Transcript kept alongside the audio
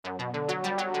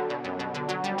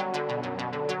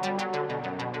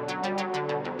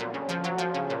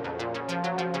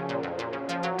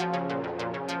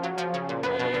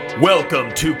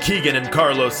Welcome to Keegan and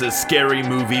Carlos's Scary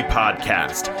Movie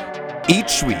Podcast.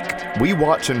 Each week, we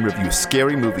watch and review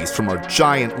scary movies from our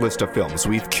giant list of films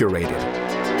we've curated.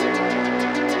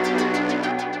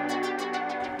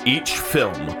 Each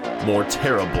film more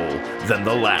terrible than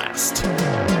the last.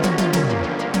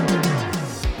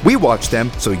 We watch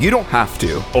them so you don't have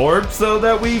to, Or so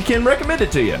that we can recommend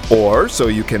it to you. or so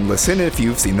you can listen if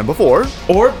you've seen them before.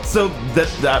 Or so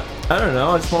that I don't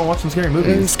know, I just want to watch some scary And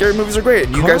movies. scary movies are great.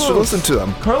 You guys should Carlos. listen to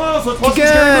them. Carlos, let's watch some Again,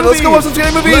 scary movies. let's go watch some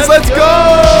scary movies. Let's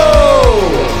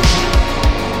go!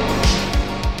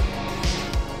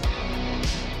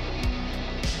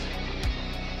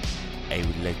 I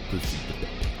would like to see the baby.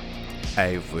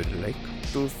 I would like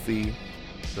to see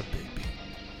The baby.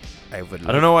 I would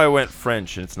I don't know why I went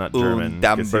French and it's not German.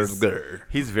 'cause Hamburger.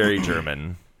 He's very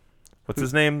German. What's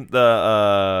his name?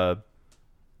 The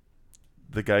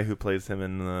guy who plays him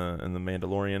in the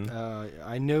Mandalorian.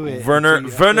 I knew it.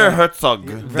 Werner Herzog.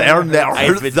 Werner I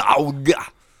would- Herzog.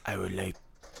 I would like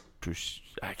to.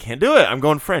 I can't do it. I'm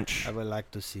going French. I would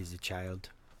like to see the child.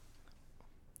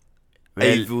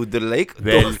 I would like to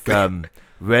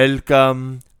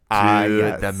Welcome to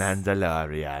yes. the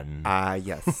Mandalorian.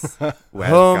 yes. Home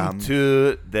Welcome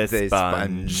to the the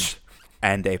sponge.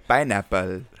 and a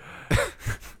pineapple.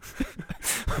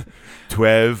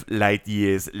 12 light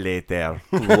years later.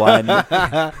 1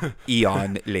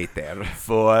 eon later.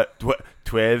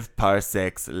 12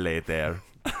 parsecs later.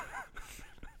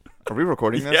 Are we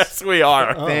recording this? Yes, we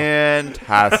are.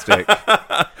 Fantastic.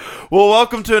 Well,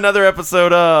 welcome to another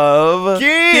episode of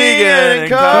Keegan and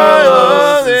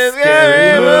Carlos' Carlos'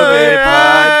 Scary Movie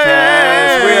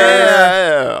Podcast.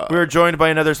 Yeah. We're joined by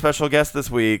another special guest this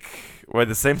week. Or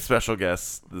the same special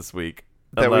guest this week.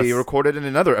 That we Unless- recorded in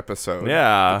another episode.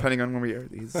 Yeah. Depending on when we air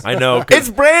these. I know. 'cause- It's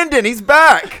Brandon. He's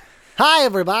back. Hi,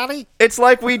 everybody. It's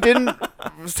like we didn't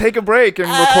take a break and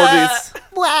record these.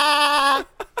 Wah!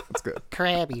 That's good.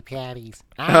 Krabby Patties.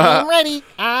 I'm ready.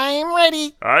 I'm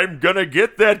ready. I'm gonna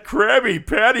get that Krabby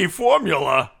Patty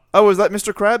formula. Oh, is that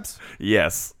Mr. Krabs?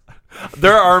 Yes.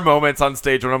 There are moments on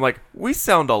stage when I'm like, we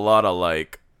sound a lot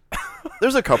alike.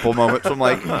 There's a couple moments where I'm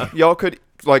like, y'all could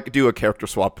like do a character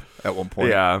swap at one point.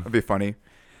 Yeah. That'd be funny.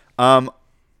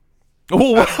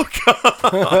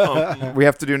 Welcome. We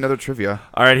have to do another trivia.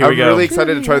 All right, here we I'm go. really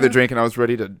excited to try the drink, and I was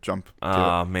ready to jump. to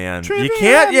Oh, man. Trivia You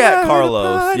can't yet,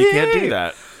 Carlos. party. You can't do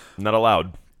that. Not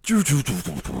allowed.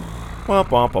 Bum,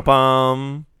 bum, bum,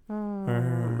 bum.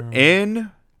 it.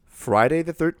 In Friday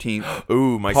the 13th,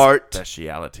 Ooh, my Part-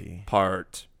 speciality.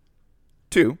 Part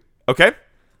 2, Okay.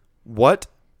 what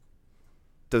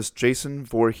does Jason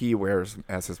Voorhees wear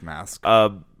as his mask?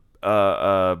 Burlap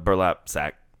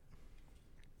sack.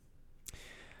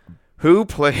 Who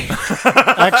played...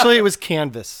 Actually, it was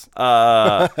Canvas.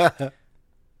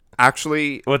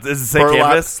 Actually, What does it say?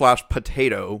 burlap Canvas? /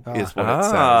 potato is what it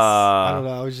says. I don't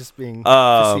know. I was just being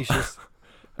Uh, facetious.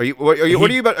 Are you? What are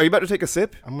you about? Are you about to take a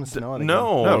sip? I'm going to smell it again.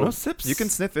 No sips. You can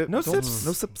sniff it. No Don't- sips.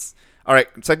 No sips. All right.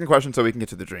 Second question, so we can get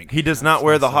to the drink. He does not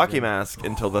wear the so hockey good. mask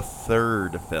until the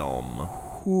third film.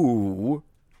 Who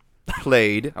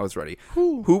played? I was ready.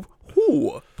 Who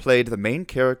played the main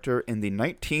character in the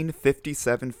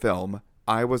 1957 film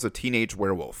I Was a Teenage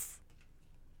Werewolf?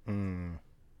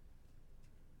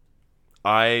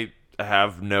 I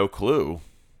have no clue.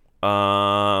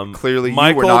 Clearly,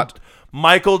 Michael, you were not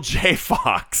Michael J.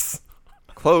 Fox.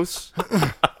 close.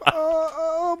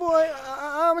 Oh, boy.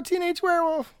 I'm a teenage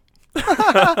werewolf.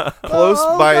 Close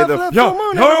by God, the. for that Yo, full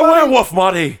moon, you're a everybody. werewolf,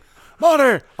 Marty.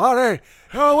 Marty,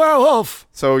 you're a werewolf.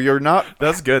 So you're not.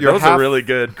 That's good. You're Those half- are really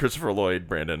good. Christopher Lloyd,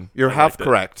 Brandon. You're I half liked it.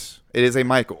 correct. It is a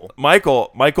Michael.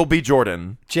 Michael B.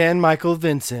 Jordan. Jan Michael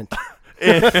Vincent.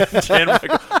 Jan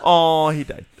Michael. Oh, he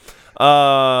died.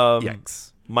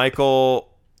 Yikes. Michael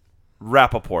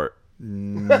Rappaport.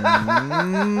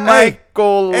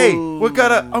 Michael. Hey,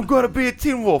 I'm gonna be a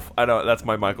Teen Wolf. I know that's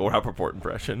my Michael Rappaport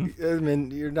impression. I mean,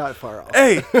 you're not far off.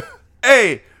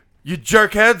 Hey, you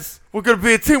jerkheads! We're gonna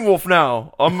be a Teen Wolf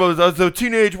now. I was a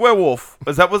teenage werewolf.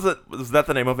 Was that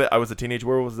the name of it? I was a teenage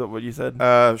werewolf. Was that what you said?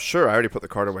 Sure. I already put the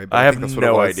card away. But I I have think that's what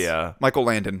no it was. idea. Michael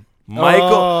Landon. Michael.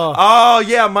 Oh. Oh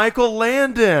yeah, Michael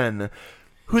Landon.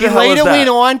 Who He the hell is later that? went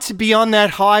on to be on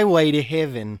that highway to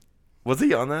heaven. Was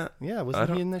he on that? Yeah,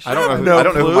 wasn't he in the show? I don't know. No I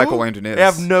don't know who clue. Michael Landon is. I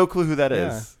have no clue who that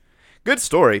is. Yeah. Good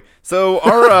story. So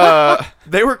our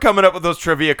They were coming up with those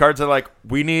trivia cards. They're like,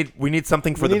 we need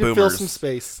something for We the need to boomers. fill some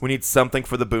space. We need something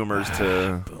for the boomers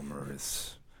to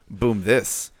boomers. Boom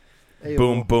this. Hey,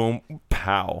 boom, well, boom,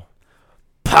 pow.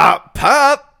 Pop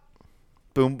pop.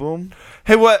 Boom boom.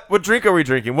 Hey, what drink are we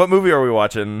drinking? What movie are we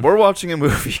watching? We're watching a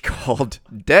movie called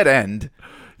Dead End.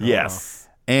 Yes.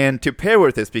 And to pair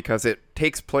with this, because it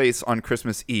takes place on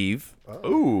Christmas Eve,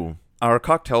 Ooh. our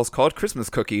cocktail's called Christmas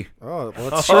Cookie. Oh, well,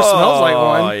 it sure smells like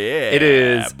Oh, one. yeah. It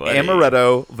is buddy.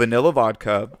 amaretto, vanilla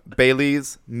vodka,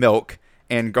 Bailey's, milk,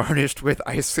 and garnished with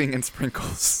icing and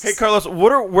sprinkles. Hey, Carlos,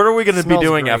 what are we going to be Smells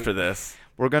doing great. after this?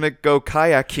 We're going to go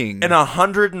kayaking. In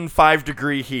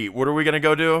 105-degree heat, what are we going to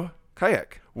go do?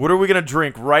 Kayak. What are we going to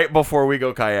drink right before we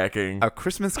go kayaking? A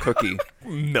Christmas cookie.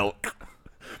 Milk.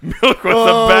 Milk was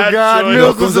Oh, a bad God, choice.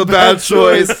 milk was a bad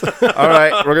choice. All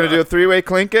right, we're going to do a three-way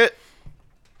clink it.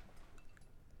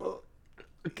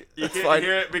 You can't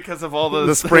hear it because of all those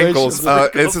The sprinkles.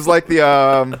 Sprinkles. This is like the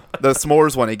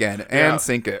s'mores one again. And Yeah.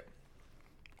 sink it.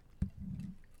 Oh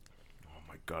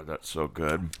my god, that's so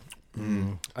good.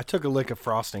 I took a lick of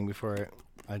frosting before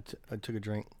I took a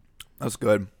drink. That's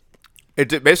good.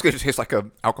 Basically just tastes like a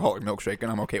alcoholic milkshake,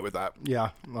 and I'm okay with that. Yeah.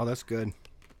 Oh, that's good.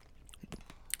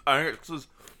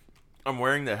 I'm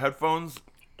wearing the headphones.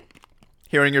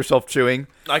 Hearing yourself chewing.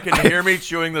 I can hear me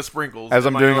chewing the sprinkles. As in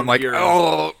I'm my doing, own I'm like, ears.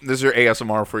 oh, this is your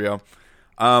ASMR for you.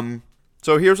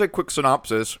 So here's a quick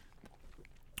synopsis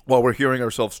while we're hearing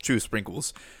ourselves chew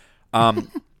sprinkles.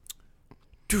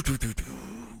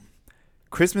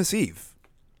 Christmas Eve.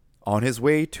 On his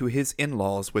way to his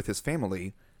in-laws with his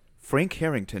family, Frank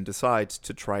Harrington decides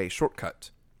to try a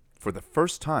shortcut for the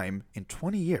first time in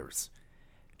 20 years.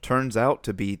 Turns out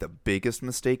to be the biggest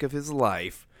mistake of his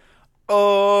life.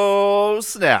 Oh,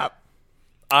 snap.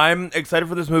 I'm excited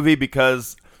for this movie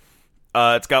because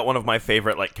it's got one of my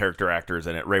favorite character actors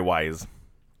in it, Ray Wise,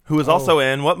 who is also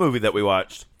in what movie that we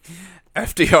watched?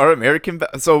 FDR American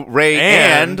so Ray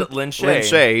And and Lin Shaye. Lin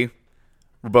Shaye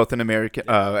were both in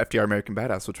FDR American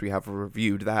Badass, which we have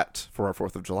reviewed that for our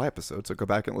 4th of July episode, so go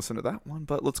back and listen to that one.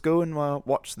 But let's go and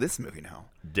watch this movie now.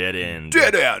 Dead End.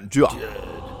 Dead End.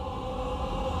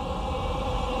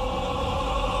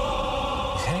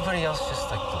 Is anybody else just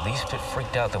the least bit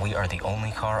freaked out that we are the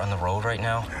only car on the road right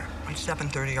now? It's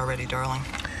 7:30 already, darling.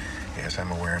 Yes,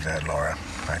 I'm aware of that, Laura.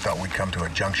 I thought we'd come to a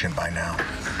junction by now.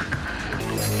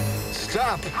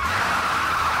 Stop!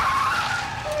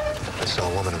 I saw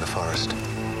a woman in the forest.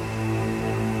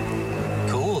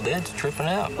 Cool, Dad's tripping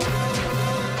out.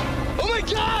 Oh my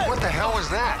God! What the hell was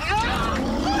that?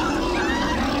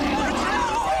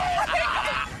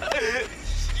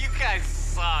 You guys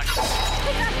suck.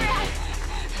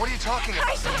 What are you talking about?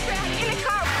 I saw Brad in a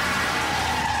car.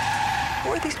 Who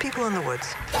are these people in the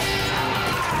woods?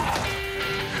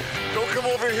 Don't come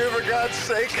over here, for God's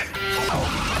sake.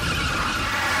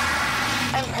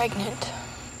 I'm pregnant.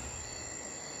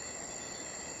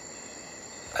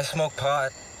 I smoke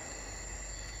pot.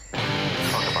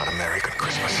 Talk about American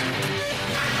Christmas.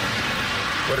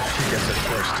 What if she gets it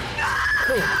first?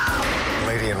 Who?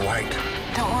 Lady in white.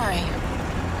 Don't worry.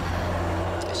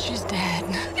 She's dead.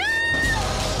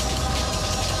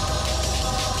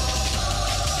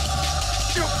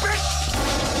 You bitch!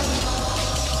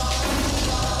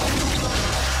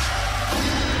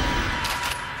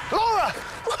 Laura!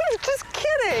 I'm just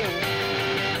kidding.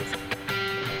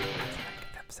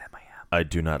 I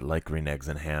do not like green eggs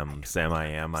and ham. Sam, I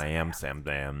am Sam,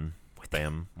 bam.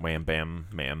 Bam, wham, bam,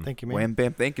 ma'am. Thank you, man. Wham,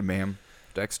 bam, thank you, ma'am.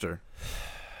 Dexter.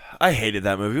 I hated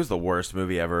that movie. It was the worst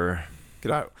movie ever.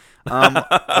 Get out.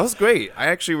 That was great. I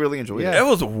actually really enjoyed Yeah. it. It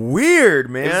was weird,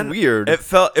 man. weird.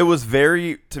 It was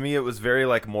very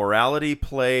morality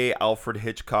play, Alfred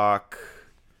Hitchcock,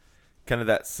 kind of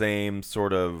that same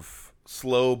sort of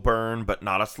slow burn, but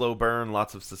not a slow burn.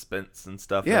 Lots of suspense and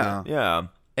stuff. in Yeah. it. Yeah.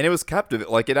 And it was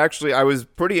captivating. I was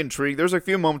pretty intrigued. There's a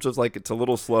few moments of it's a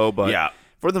little slow, but Yeah.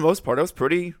 for the most part, I was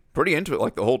pretty into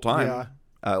it the whole time. Yeah.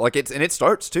 It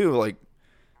starts too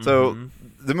so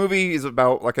the movie is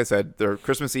about, like I said, they're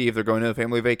Christmas Eve. They're going to a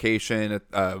family vacation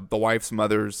at the wife's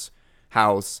mother's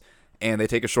house, and they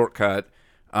take a shortcut.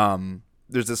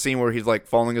 There's a scene where he's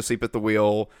falling asleep at the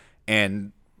wheel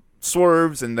and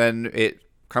swerves, and then it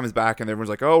comes back, and everyone's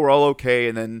like, "Oh, we're all okay."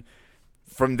 And then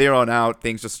from there on out,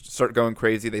 things just start going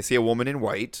crazy. They see a woman in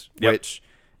white, Yep. which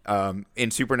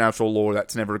in supernatural lore,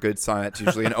 that's never a good sign. It's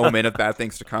usually an omen of bad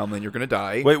things to come, and you're going to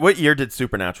die. Wait, what year did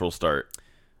Supernatural start?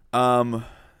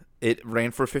 It ran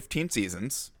for 15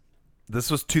 seasons. This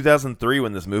was 2003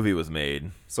 when this movie was made.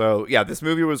 So, yeah, this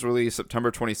movie was released September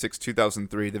 26,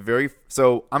 2003.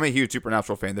 So, I'm a huge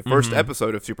Supernatural fan. The first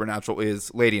episode of Supernatural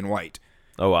is Lady in White.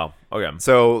 Oh, wow. Okay.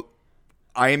 So,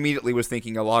 I immediately was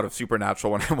thinking a lot of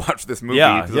Supernatural when I watched this movie.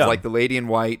 Yeah, because yeah. it's like the Lady in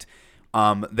White.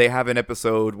 They have an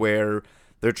episode where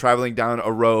they're traveling down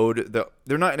a road.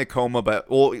 They're not in a coma, but,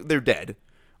 they're dead.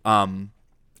 In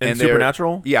they're-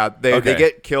 Supernatural? Yeah, they Okay.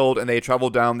 get killed, and they travel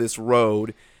down this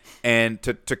road and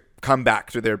to come back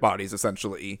to their bodies,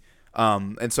 essentially.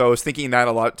 And so I was thinking that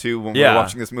a lot too when we Yeah. were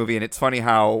watching this movie, and it's funny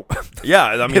how Yeah,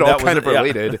 I mean it all that kind was of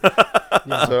related.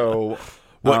 So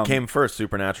What came first,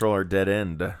 Supernatural or Dead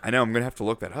End? I know I'm gonna have to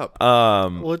look that up.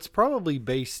 Well, it's probably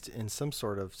based in some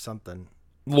sort of something.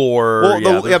 Lore.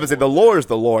 Well, yeah, but the lore is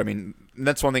the lore. I mean,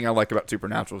 that's one thing I like about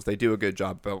Supernatural is they do a good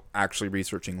job about actually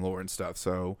researching lore and stuff.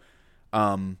 So,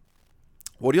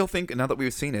 what do y'all think? Now that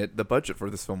we've seen it, the budget for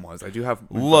this film was? I do have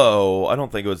low. I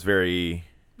don't think it was very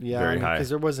Yeah, high. because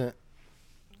there wasn't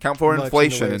count for much in the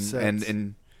inflation way of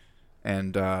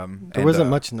and there wasn't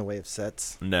much in the way of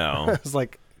sets. No. It was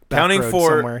like back road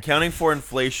somewhere. counting for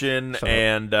inflation Shut up.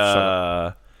 and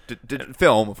Shut did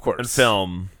film, of course. and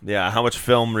film. Yeah, how much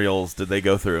film reels did they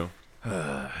go through?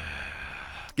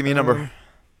 Give me a number.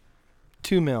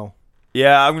 $2 million.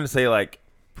 Yeah, I'm gonna say like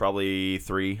probably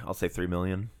 3. I'll say 3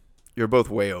 million. You're both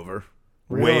way over.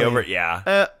 Way Really? over.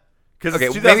 Yeah. Because Okay,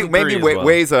 maybe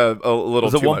weighs a little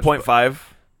Was it too much, 1.5? but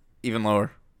even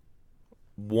lower.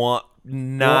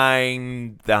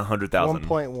 900,000.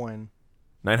 1.1.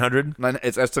 900.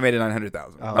 It's estimated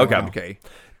 900,000. Oh, Okay. wow. Okay.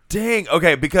 Dang.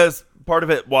 Okay, because part of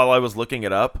it, while I was looking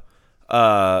it up,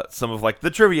 some of like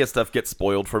the trivia stuff gets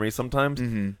spoiled for me sometimes.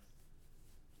 Mm-hmm.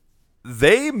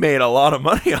 They made a lot of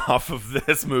money off of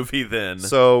this movie. Then,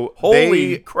 So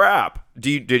holy crap! do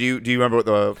you remember what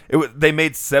the They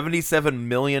made $77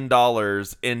 million in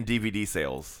DVD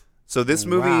sales. So this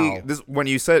movie, Wow. when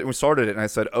we started it, and I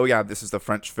said, "Oh yeah, this is the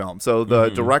French film." So the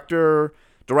directors,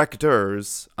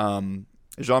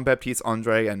 Jean-Baptiste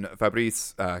Andre and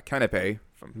Fabrice Canapé,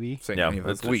 from Oui. saying Yeah, any of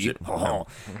that's us, oui. shit.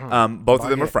 Both of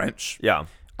them are French. Yeah.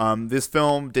 This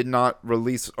film did not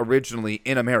release originally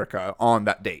in America on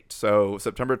that date. So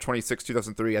September 26,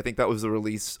 2003, I think that was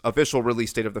the official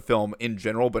release date of the film in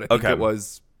general, but I think Okay. it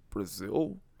was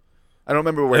Brazil. I don't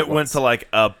remember where it went was. to like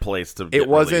a place to. It get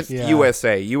wasn't released. Yeah.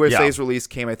 USA. USA's release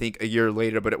came, I think, a year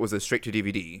later, but it was a straight to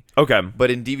DVD. Okay. But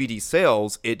in DVD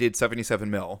sales, it did 77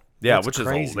 mil, Yeah, That's which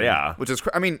crazy. is old. Yeah. which is,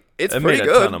 I mean, it's It pretty made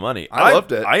a good. ton of money. I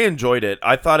loved it. I enjoyed it.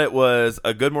 I thought it was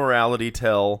a good morality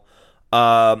tale.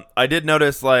 I did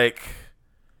notice like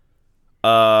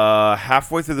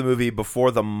halfway through the movie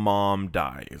before the mom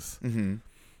dies,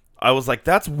 I was like,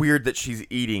 that's weird that she's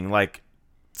eating, like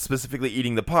specifically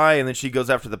eating the pie, and then she goes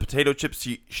after the potato chips.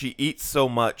 She eats so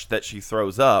much that she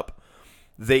throws up.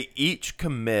 They each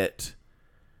commit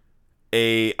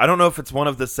I don't know if it's one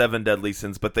of the 7 deadly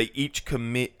sins, but they each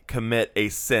commit a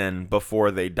sin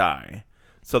before they die.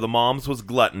 So the mom's was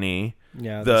gluttony.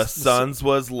 Yeah, The son's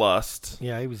was lust.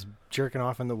 Yeah, he was jerking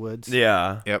off in the woods.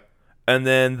 Yeah. Yep. And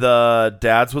then the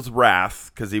dad's was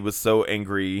wrath because he was so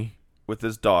angry with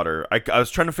his daughter. I was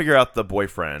trying to figure out the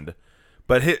boyfriend,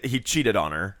 but he cheated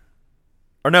on her.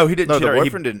 Or no, he didn't No, cheat the on her.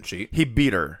 boyfriend didn't cheat. He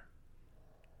beat her.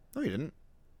 No, he didn't.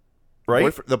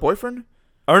 Right? The boyfriend?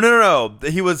 Or no.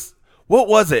 He was... What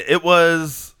was it? It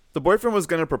was... The boyfriend was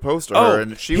going to propose to Oh, her,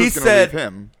 and she he was going to said- leave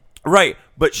him. Right,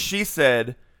 but she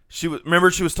said...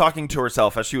 Remember she was talking to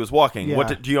herself as she was walking. Yeah.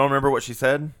 Do you all remember what she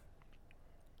said?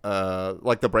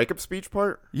 Like the breakup speech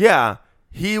part? Yeah.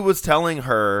 He was telling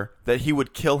her that he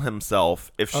would kill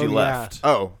himself if she Oh, yeah. left.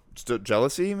 Oh,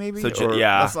 jealousy maybe? So Or-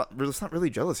 yeah. That's not really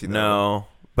jealousy though. No,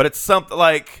 but it's something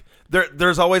like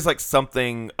there's always like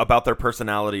something about their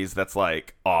personalities that's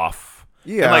like off.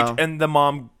 Yeah. and the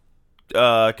mom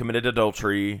committed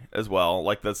adultery as well.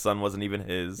 Like the son wasn't even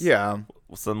his. Yeah.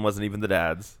 Son wasn't even the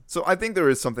dad's. So I think there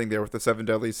is something there with the 7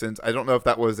 deadly sins. I don't know if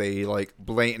that was a like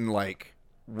blatant like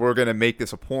we're going to make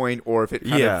this a point or if it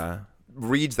kind of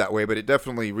reads that way, but it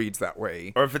definitely reads that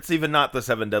way. Or if it's even not the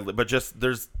 7 deadly, but just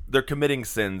they're committing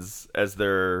sins as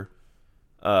they're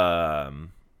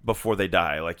before they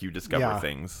die, like you discover Yeah.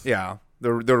 things. Yeah.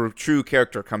 Their true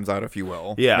character comes out, if you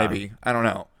will. Yeah. Maybe. I don't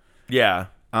know. Yeah.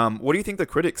 What do you think the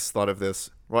critics thought of this,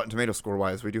 Rotten Tomato score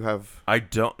wise? We do have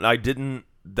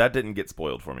That didn't get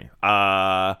spoiled for me.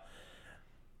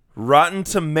 Rotten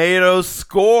Tomatoes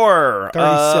score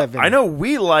 37. I know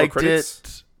we liked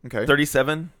critics? it. Okay.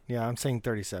 37. Yeah, I'm saying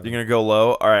 37. You're gonna go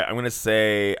low. All right. I'm gonna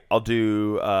say I'll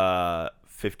do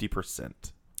 50%.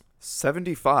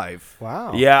 75.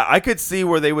 Wow. Yeah, I could see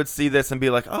where they would see this and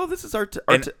be like, "Oh, this is And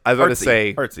I was about to artsy.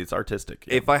 say- artsy. It's artistic."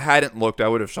 Yeah. If I hadn't looked, I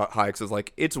would have shot high because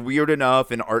like it's weird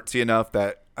enough and artsy enough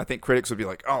that I think critics would be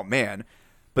like, "Oh man,"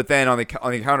 but then on the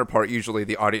counterpart, usually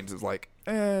the audience is like,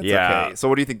 it's Yeah. okay." So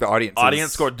what do you think the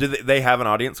audience score? Do they have an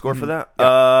audience score for that?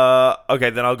 Okay,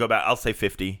 then I'll go back. I'll say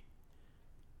 50.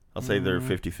 I'll say they're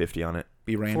 50-50 on it.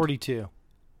 Be Rand? 42.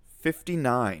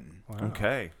 59. Wow.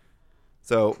 Okay.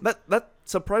 So that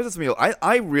surprises me.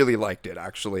 I really liked it,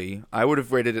 actually. I would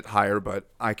have rated it higher, but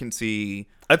I can see...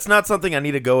 It's not something I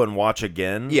need to go and watch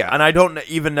again. Yeah. And I don't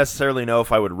even necessarily know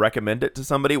if I would recommend it to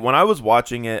somebody. When I was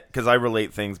watching it, because I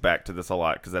relate things back to this a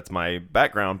lot, because that's my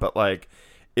background, but like,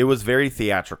 it was very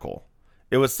theatrical.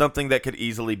 It was something that could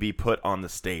easily be put on the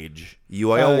stage.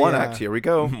 UIL one yeah. act, here we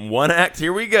go. One act,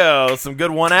 here we go. Some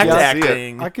good one act Yeah, I see it.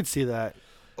 acting. I could see that.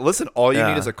 Listen, all you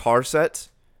Yeah. need is a car set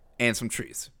and some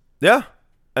trees. Yeah.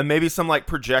 And maybe some like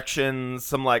projections,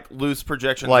 some like loose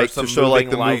projections, or Like some to show like moving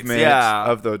the lights. movement Yeah.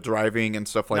 of the driving and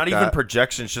stuff like Not that. even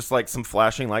projections, just like some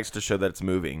flashing lights to show that it's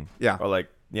moving. Yeah. Or like,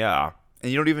 yeah.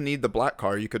 And you don't even need the black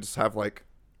car. You could just have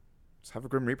a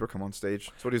Grim Reaper come on stage.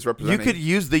 That's what he's representing. You could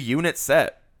use the unit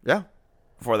set Yeah.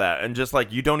 for that, and just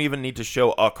like, you don't even need to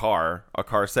show a car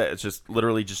set. It's just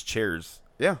literally just chairs.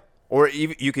 Yeah. Or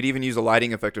even, you could even use a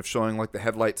lighting effect of showing like the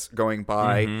headlights going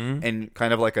by and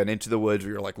kind of like an Into the Woods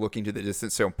where you're like looking to the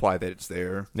distance to imply that it's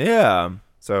there. Yeah.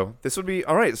 So this would be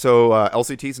all right. So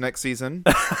LCT's next season,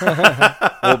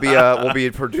 we'll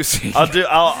be producing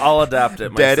I'll adapt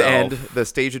it myself. Dead End, the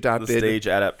stage adapted. The stage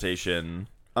adaptation.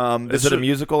 This Is it a should-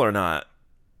 musical or not?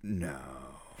 No.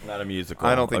 Not a musical.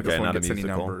 I don't think okay, this one not gets a any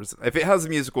musical. numbers. If it has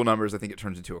musical numbers, I think it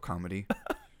turns into a comedy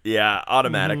Yeah,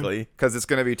 automatically. because it's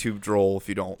going to be too droll if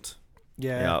you don't.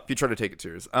 Yeah. Yeah. If you try to take it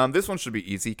serious. This one should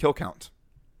be easy. Kill count.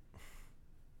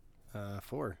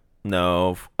 4.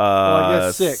 No. I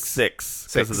guess 6. 6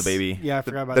 because of the baby. Yeah, I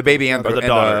forgot about The baby and Or the and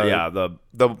daughter. Yeah,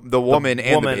 the woman and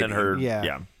the woman baby. and her. Yeah.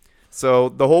 Yeah. So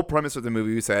the whole premise of the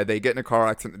movie, we said, they get in a car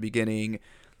accident at the beginning.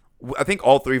 I think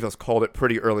all three of us called it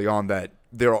pretty early on that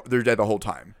they're dead the whole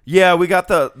time. Yeah, we got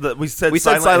we said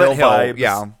Silent Hill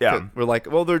vibes. Yeah. We're like,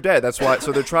 well, they're dead. That's why.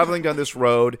 So they're traveling down this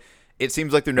road. It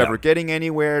seems like they're never getting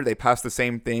anywhere. They pass the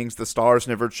same things. The stars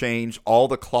never change. All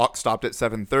the clocks stopped at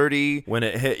 7:30. When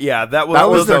it hit, yeah, that was That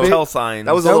was those the- tell signs.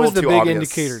 that was a That little was the too big obvious.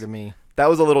 indicator to me. That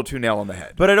was a little too nail on the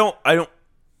head. But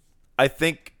I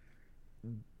think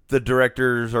the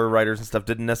directors or writers and stuff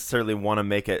didn't necessarily want to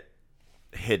make it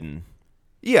hidden.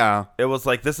 Yeah, It was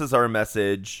like, this is our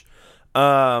message.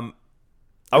 I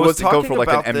it was wasn't go talking for like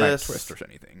about an M Night this. twist or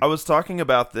anything. I was talking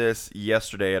about this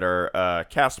yesterday at our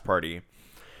cast party,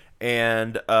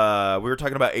 and we were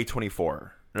talking about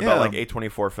A24 and about Yeah. like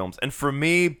A24 films. And for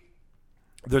me,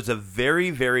 there's a very,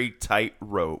 very tight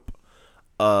rope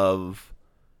of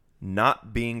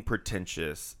not being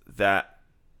pretentious that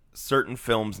certain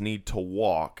films need to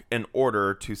walk in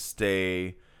order to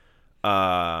stay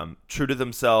true to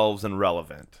themselves and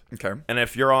relevant. Okay. And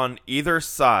if you're on either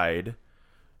side,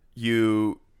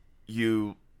 you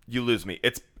lose me.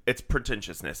 It's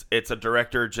pretentiousness. It's a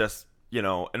director just,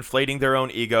 inflating their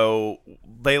own ego.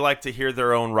 They like to hear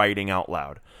their own writing out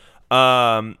loud.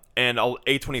 And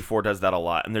A24 does that a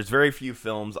lot. And there's very few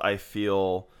films I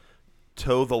feel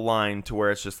toe the line to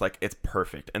where it's just like, it's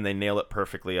perfect and they nail it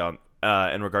perfectly on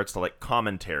in regards to like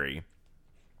commentary.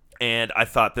 And I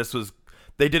thought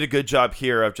they did a good job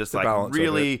here of just The like balance of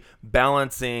really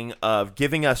balancing of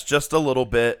giving us just a little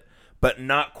bit, but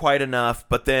not quite enough,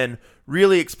 but then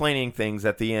really explaining things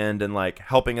at the end and like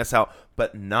helping us out,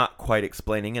 but not quite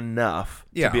explaining enough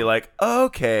Yeah. to be like,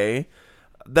 okay,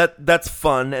 that's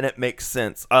fun and it makes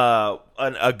sense. A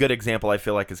good example I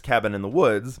feel like is Cabin in the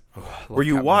Woods, where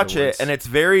you Cabin in watch the it Woods. and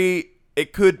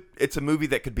it's a movie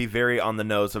that could be very on the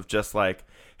nose of just like,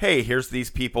 hey, here's these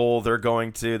people, they're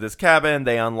going to this cabin,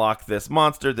 they unlock this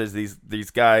monster, there's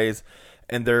these guys,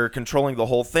 and they're controlling the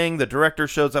whole thing. The director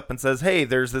shows up and says, hey,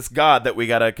 there's this god that we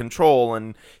gotta control,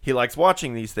 and he likes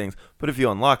watching these things. But if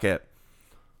you unlock it,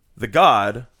 the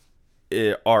god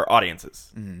are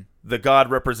audiences. Mm-hmm. The god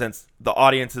represents the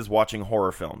audiences watching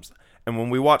horror films. And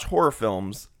when we watch horror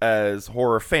films as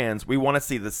horror fans, we want to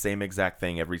see the same exact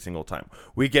thing every single time.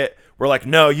 We're like,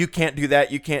 no, you can't do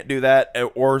that. You can't do that.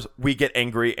 Or we get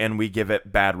angry and we give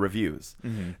it bad reviews.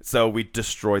 Mm-hmm. So we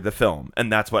destroy the film.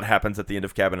 And that's what happens at the end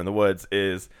of Cabin in the Woods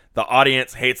is the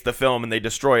audience hates the film and they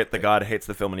destroy it. The god hates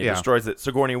the film and he destroys it.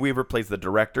 Sigourney Weaver plays the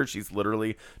director. She's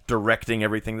literally directing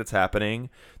everything that's happening.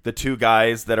 The two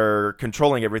guys that are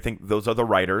controlling everything, those are the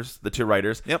writers, the two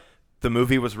writers. Yep. The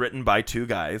movie was written by two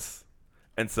guys.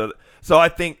 And so I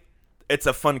think it's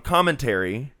a fun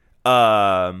commentary,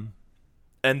 and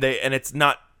it's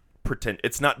not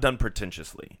done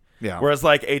pretentiously. Yeah. Whereas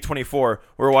like A24,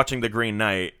 we're watching The Green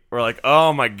Knight, we're like,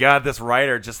 oh my god, this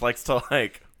writer just likes to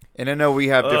like. And I know we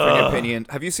have different opinions.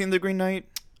 Have you seen The Green Knight?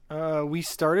 We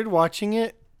started watching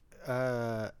it,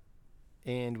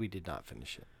 and we did not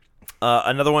finish it.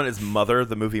 Another one is Mother,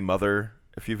 the movie Mother.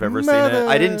 If you've ever seen Mother. it,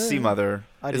 I didn't see Mother.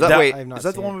 I Is did that not- wait? I have not Is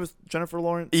that the seen one it. with Jennifer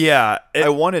Lawrence? yeah, I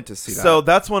wanted to see that. So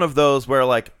that's one of those where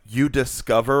like you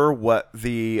discover what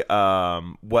the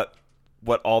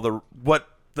what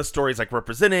the story's like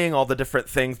representing, all the different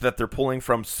things that they're pulling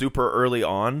from super early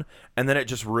on, and then it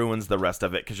just ruins the rest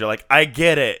of it because you're like, I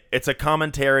get it, it's a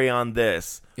commentary on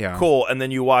this, Yeah. cool, and then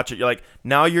you watch it, you're like,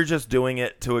 now you're just doing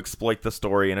it to exploit the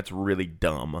story, and it's really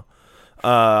dumb.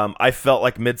 I felt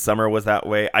like Midsummer was that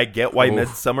way. I get why Oof.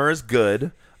 Midsummer is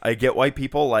good. I get why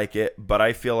people like it, but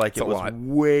I feel like It's it a was lot.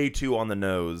 way too on the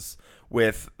nose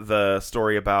with the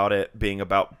story about it being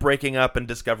about breaking up and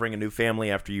discovering a new family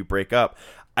after you break up.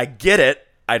 I get it.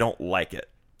 I don't like it.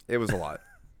 It was a lot.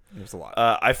 It was a lot.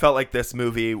 I felt like this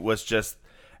movie was just,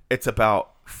 it's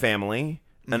about family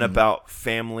and about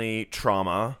family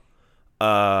trauma.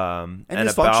 And and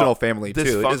dysfunctional about family too. It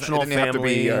dysfunctional didn't have to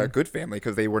be family. a good family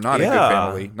because they were not a good Yeah.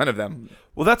 family. None of them.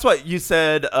 Well, that's what you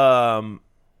said.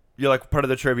 You're like, part of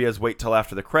the trivia is wait till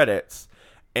after the credits,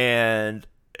 and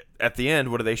at the end,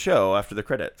 what do they show after the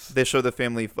credits? They show the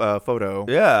family photo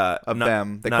Yeah, of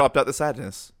them. They not- cropped out the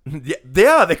sadness.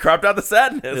 Yeah, they cropped out the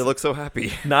sadness. They look so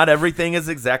happy. Not everything is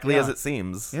exactly Yeah. as it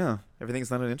seems. Yeah,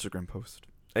 everything's not an Instagram post.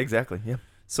 Exactly. Yeah.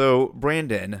 So,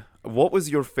 Brandon, what was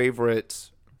your favorite?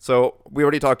 So, we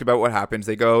already talked about what happens.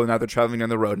 They go, now they're traveling down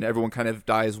the road, and everyone kind of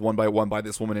dies one by one by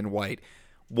this woman in white.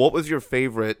 What was your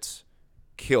favorite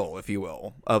kill, if you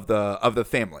will, of the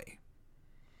family?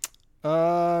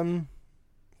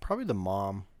 Probably the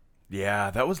mom.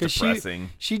 Yeah, that was 'Cause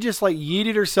depressing. She just like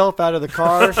yeeted herself out of the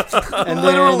car, and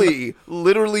then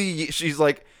Literally, she's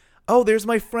like, "Oh, there's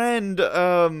my friend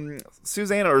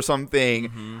Susanna or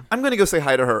something. I'm gonna go say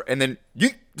hi to her." And then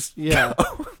yeah,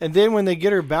 and then when they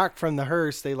get her back from the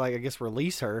hearse, they like I guess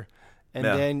release her, and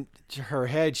Yeah. then her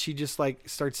head, she just like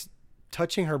starts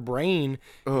touching her brain.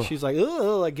 Ugh. She's like,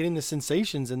 oh, like getting the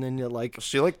sensations, and then it like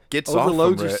she like gets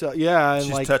overloads off from it. herself. Yeah, and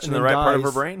She's like touching and the then right part of her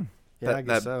dies. brain. Yeah, I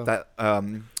guess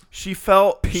so. She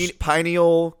felt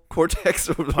Pineal cortex.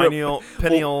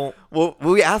 pineal. Well,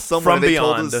 we asked someone. From and they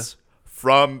told beyond. us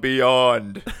from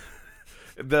beyond.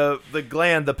 The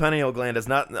gland, the pineal gland, is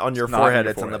not on your Not forehead.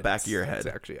 your It's on the forehead. back of your head. It's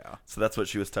actually, yeah. So that's what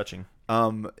she was touching.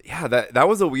 Yeah, that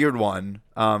was a weird one.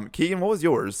 Keegan, what was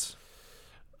yours?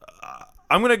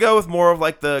 I'm gonna go with more of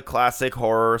like the classic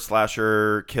horror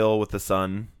slasher kill with the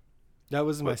sun, That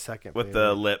was my second with favorite.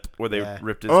 the lip where they Yeah.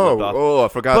 ripped his lip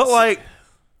off. I forgot. But like,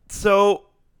 so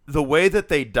the way that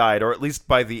they died, or at least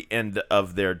by the end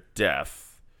of their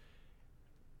death,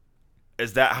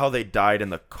 is that how they died in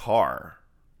the car?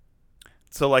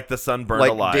 So like the son burned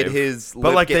like, alive. did his But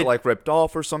lip like get they- like ripped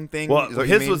off or something? Well, Is that what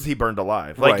you his mean? was he burned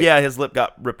alive. Like, Right. yeah, his lip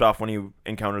got ripped off when he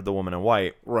encountered the woman in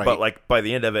white. Right. But like by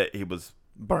the end of it, he was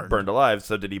burned alive.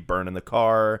 So did he burn in the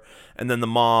car? And then the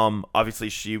mom, obviously,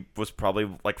 she was probably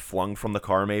like flung from the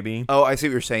car, maybe. Oh, I see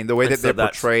what you're saying. The way And that so they're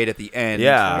that's- portrayed at the end.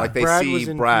 Yeah. Like they Brad was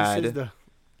see in Brad. pieces,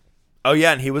 Oh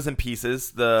yeah, and he was in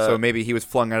pieces. So maybe he was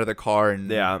flung out of the car, and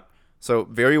Yeah. So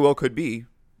very well could be.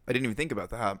 I didn't even think about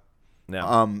that.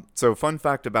 Yeah. So fun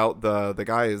fact about the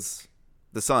guys,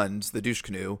 the sons, the douche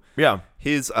canoe. Yeah.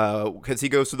 His because he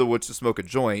goes to the woods to smoke a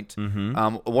joint.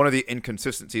 One of the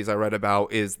inconsistencies I read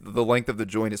about is the length of the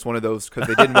joint. It's one of those because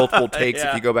they did multiple takes. Yeah.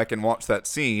 If you go back and watch that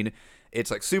scene,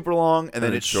 it's like super long, and then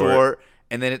And it's it's short. short.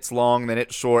 And then it's long, then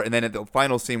it's short, and then at the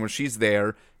final scene when she's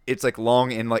there, it's like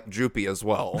long and like droopy as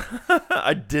well.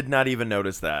 I did not even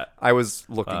notice that. I was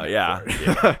looking. Yeah. for it.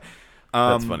 Yeah.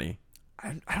 That's funny.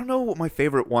 I don't know what my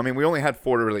favorite one. I mean, we only had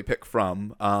 4 to really pick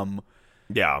from.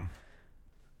 Yeah.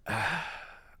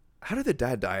 How did the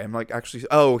dad die? I'm like, actually,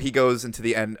 oh, he goes into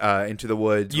the end, into the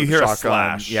woods. You with hear a shotgun.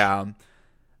 slash. Yeah.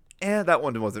 And that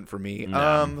one wasn't for me.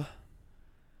 No.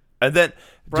 And then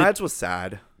Brad's was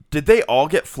sad. did they all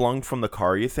get flung from the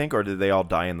car, you think, or did they all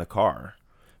die in the car?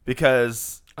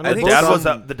 Because I the know dad both was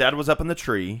of up. The dad was up in the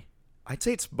tree. I'd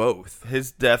say it's both.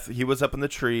 His death. He was up in the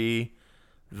tree.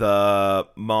 The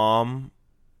mom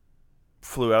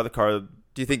flew out of the car.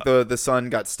 Do you think the son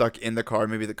got stuck in the car?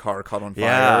 Maybe the car caught on fire.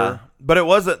 Yeah, but it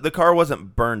wasn't. The car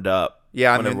wasn't burned up.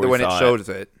 Yeah, I mean, whenever we when it saw shows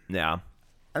it. Yeah,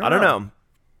 I I don't know.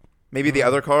 Maybe the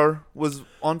other car was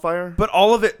on fire. But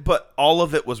all of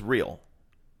it was real.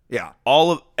 Yeah.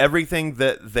 All of everything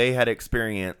that they had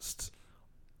experienced,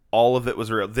 all of it was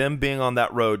real. Them being on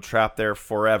that road, trapped there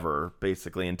forever,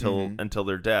 basically until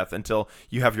their death, until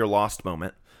you have your Lost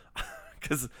moment.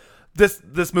 Because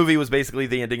this movie was basically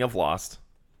the ending of Lost,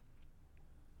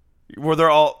 where they're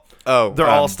all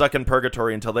stuck in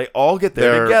purgatory until they all get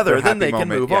there their together. Then happy they can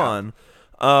moment, move yeah.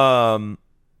 on.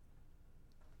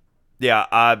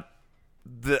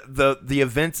 The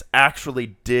events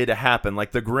actually did happen.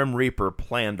 Like the Grim Reaper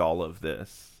planned all of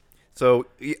this.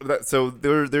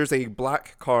 There's a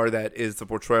black car that is the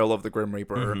portrayal of the Grim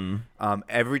Reaper.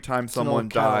 Every time someone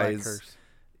It's an old Cadillac dies, hearse.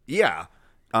 yeah.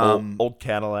 Old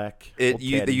Cadillac. Old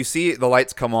Caddy. You see the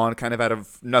lights come on kind of out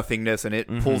of nothingness, and it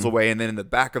pulls away, and then in the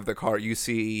back of the car you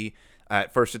see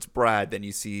at first it's Brad, then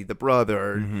you see the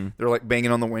brother. They're like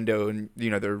banging on the window, and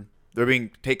they're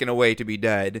being taken away to be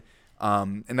dead.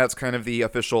 And that's kind of the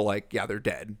official they're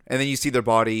dead. And then you see their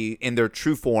body in their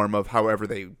true form of however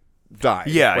they died.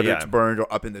 Yeah, whether yeah. it's burned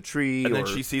or up in the tree. And then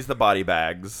she sees the body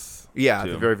bags. at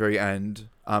too. the very, very end,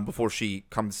 before she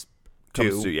comes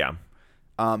to. Yeah.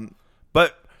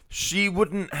 But she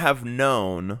wouldn't have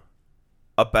known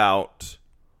about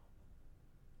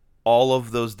all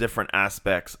of those different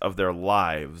aspects of their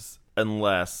lives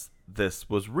unless this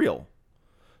was real.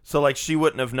 So, she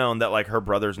wouldn't have known that, her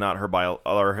brother's not her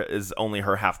or is only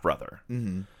her half brother.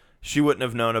 Mm-hmm. She wouldn't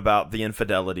have known about the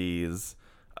infidelities.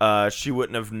 She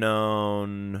wouldn't have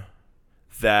known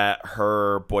that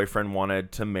her boyfriend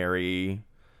wanted to marry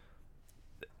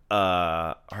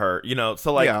her.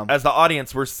 So, as the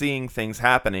audience, we're seeing things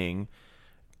happening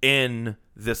in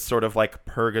this sort of,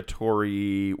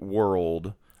 purgatory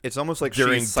world. It's almost like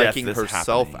during she's death psyching is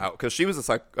herself happening. out, because she was a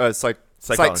psych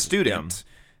Psychology, student.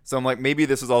 So I'm like, maybe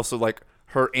this is also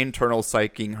her internal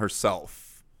psyching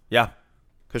herself, Yeah.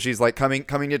 because she's coming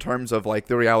to terms of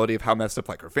the reality of how messed up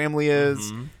her family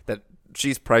is, that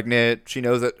she's pregnant. She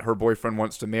knows that her boyfriend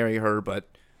wants to marry her, but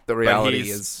the reality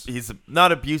is he's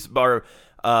not abusive or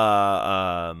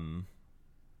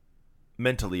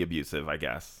mentally abusive, I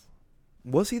guess.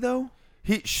 was he though?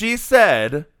 She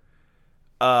said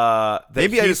that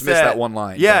Maybe I just missed that one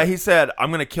line, Yeah, but- he said, "I'm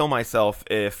gonna kill myself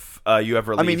if you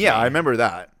ever leave me." I remember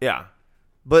that, Yeah,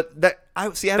 but I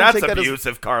don't that's take that as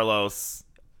abusive, Carlos.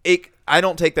 I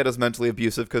don't take that as mentally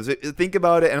abusive, because think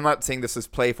about it, and I'm not saying this is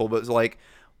playful, but it's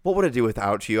what would I do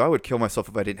without you? I would kill myself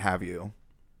if I didn't have you.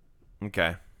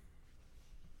 Okay.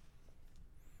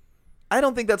 I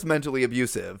don't think that's mentally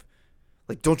abusive.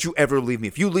 Don't you ever leave me.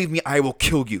 If you leave me, I will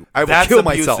kill you. I will That's kill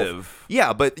abusive. myself.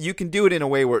 Yeah, but you can do it in a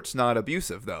way where it's not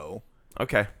abusive, though.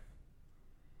 Okay.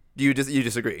 You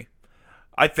disagree?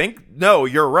 I think no,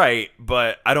 you're right,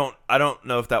 but I don't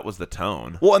know if that was the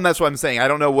tone. Well, and that's what I'm saying. I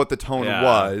don't know what the tone Yeah.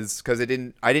 was, because I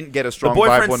didn't get a The strong vibe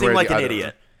boyfriend one way seemed or like the an other.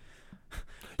 idiot.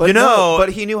 But No. but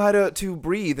he knew how to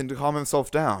breathe and to calm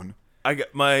himself down. I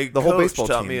got my The whole coach baseball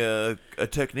taught team. me a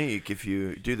technique. If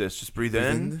you do this, just breathe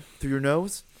in through your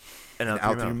nose and and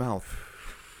out through your mouth.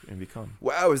 and be calm.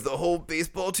 Wow, is the whole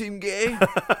baseball team gay?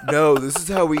 No, this is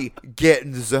how we get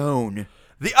in the zone.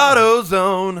 The auto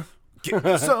zone. Get in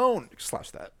the zone.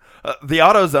 Slash that. The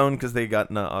auto zone because they got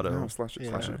in the auto. No, slash it,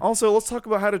 slash it. Also, let's talk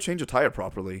about how to change a tire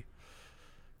properly.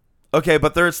 Okay,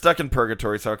 but they're stuck in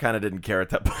purgatory, so I kind of didn't care at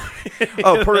that point.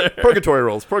 Oh, purgatory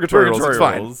rolls. Purgatory rolls. It's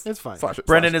fine. rolls. It's fine. Slash it.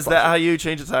 Brendan, slash it, is slash that it. how you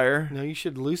change a tire? No, you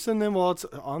should loosen them while it's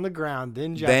on the ground,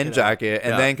 then jack Then it jack up. it,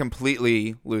 and Yeah. then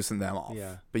completely loosen them off.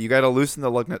 Yeah. But you got to loosen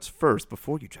the lug nuts first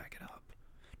before you jack it up.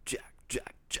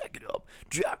 Jack it up.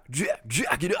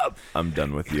 Jack it up. I'm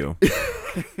done with you.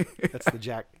 That's the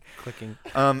jack clicking.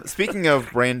 Speaking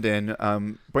of Brandon,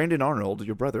 Brandon Arnold,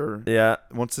 your brother, Yeah.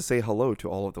 wants to say hello to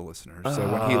all of the listeners. So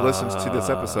when he listens to this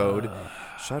episode,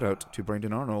 shout out to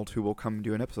Brandon Arnold, who will come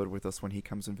do an episode with us when he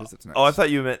comes and visits next. Oh, I thought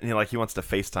you meant he wants to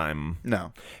FaceTime.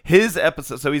 No. His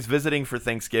episode, so he's visiting for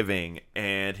Thanksgiving,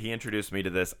 and he introduced me to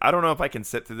this. I don't know if I can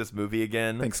sit through this movie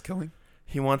again. Thanksgiving?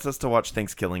 He wants us to watch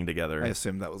Thanksgiving together. I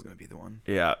assumed that was going to be the one.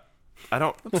 Yeah. I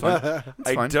don't. That's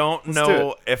fine. don't Let's do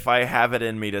know it. if I have it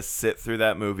in me to sit through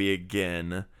that movie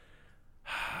again.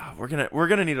 We're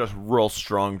gonna need a real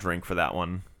strong drink for that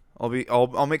one.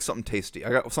 I'll make something tasty. I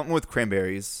got something with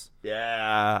cranberries.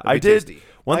 Yeah, be I did. tasty.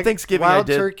 One Like Thanksgiving wild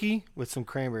I did. turkey with some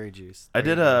cranberry juice. I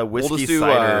did a whiskey We'll just do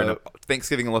cider.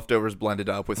 Thanksgiving leftovers blended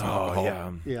up with some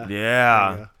alcohol. Yeah.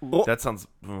 Yeah. That sounds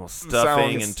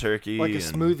stuffing Sounds and turkey. Like a and-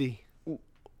 smoothie.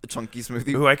 A chunky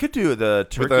smoothie Ooh, I could do the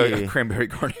with turkey. a cranberry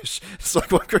garnish. It's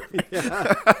like one cranberry.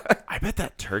 I bet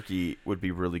that turkey would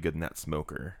be really good in that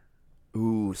smoker.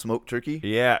 Ooh, smoked turkey.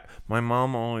 Yeah, my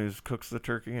mom always cooks the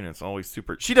turkey, and it's always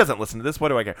super. She doesn't listen to this. What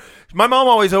do I care? My mom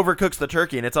always overcooks the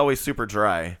turkey, and it's always super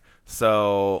dry.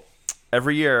 So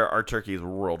every year, our turkey is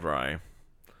real dry.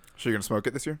 So you're gonna smoke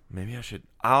it this year? Maybe I should.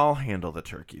 I'll handle the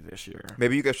turkey this year.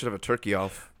 Maybe you guys should have a turkey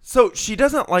off. So she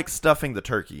doesn't like stuffing the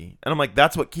turkey, and I'm like,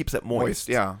 that's what keeps it moist.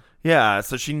 Yeah. Yeah.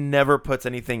 So she never puts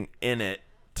anything in it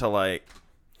to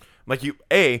Like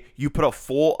you put a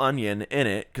full onion in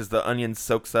it because the onion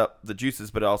soaks up the juices,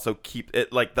 but it also keep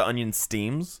it like the onion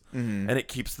steams and it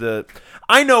keeps the.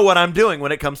 I know what I'm doing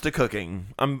when it comes to cooking.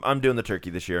 I'm doing the turkey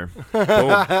this year. Boom,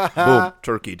 boom,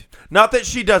 turkeyed. Not that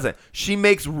she doesn't. She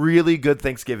makes really good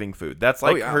Thanksgiving food. That's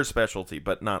like yeah. her specialty,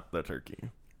 but not the turkey.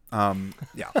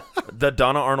 Yeah, The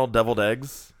Donna Arnold deviled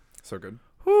eggs. so good.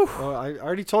 Well, I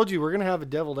already told you we're gonna have a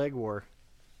deviled egg war.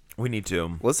 We need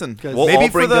to. Listen, 'Cause we'll maybe all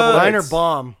bring for the- deviled Mine are eggs.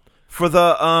 bomb. For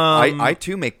the I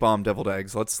too make bomb deviled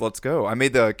eggs. Let's go. I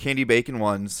made the candy bacon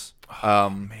ones.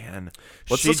 man.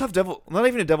 Let's just have not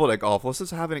even a deviled egg off. Let's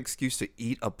just have an excuse to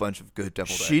eat a bunch of good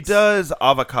deviled eggs. She does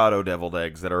avocado deviled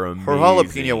eggs that are amazing. Her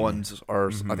jalapeno ones are,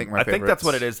 I think, my I favorites. think that's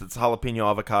what it is. It's jalapeno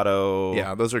avocado.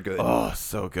 Yeah, those are good. Oh,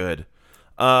 so good.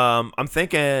 I'm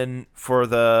thinking for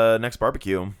the next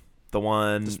barbecue, the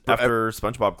one after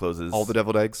SpongeBob closes. All the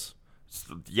deviled eggs.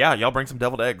 Yeah, y'all bring some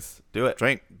deviled eggs. Do it.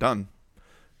 Drink done.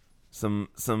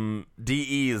 Some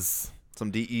DEs.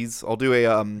 Some DEs. I'll do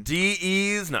a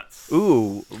DEs nuts.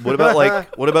 Ooh, what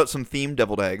about some themed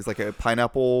deviled eggs, like a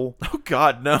pineapple? Oh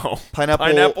God, no.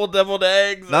 Pineapple deviled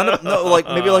eggs. Like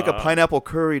maybe like a pineapple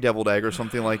curry deviled egg or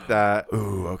something like that.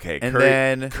 Ooh, okay. And curry,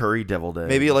 then curry deviled eggs.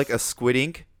 Maybe like a squid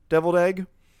ink deviled egg,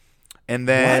 and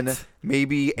then What?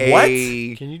 maybe What?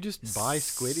 Can you just buy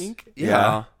squid ink?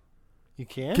 Yeah, You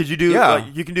can. Could you do? Yeah.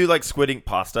 You can do like squid ink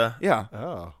pasta. yeah.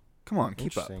 Oh, Come on, keep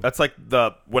up. interesting. That's like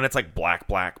when it's like black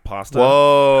pasta.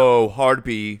 Whoa, hard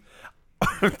B.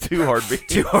 Too hard.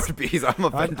 Two hard B's. I'm I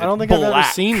offended. don't think I've ever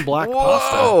Black. seen black Whoa.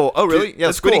 pasta. Oh, really? Dude, Yeah,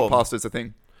 it's squid cool. ink pasta is a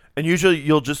thing. And usually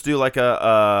you'll just do like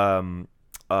a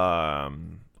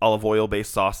olive oil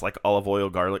based sauce, like olive oil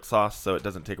garlic sauce, so it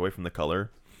doesn't take away from the color.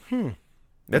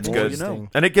 It's Well, good, you know.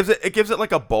 and it gives it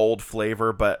like a bold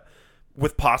flavor. But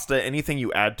with pasta, anything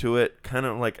you add to it, kind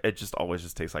of like it just always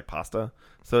just tastes like pasta.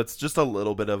 So it's just a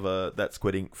little bit of that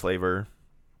squid ink flavor.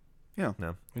 Yeah,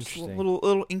 No, just a Interesting.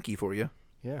 little inky for you.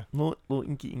 Yeah. little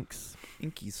inky inks.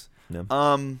 Inkies. No.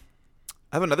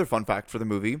 I have another fun fact for the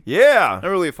movie. Yeah, Not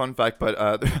really a fun fact,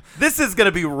 but this is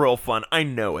gonna be real fun. I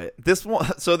know it. this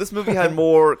movie had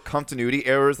more continuity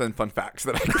errors than fun facts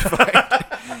that I could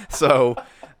find. So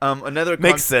another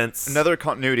Makes sense. Another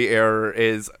continuity error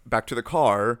is back to the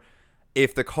car.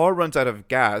 If the car runs out of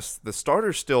gas, the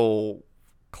starter still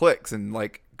clicks and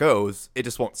like goes. It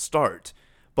just won't start.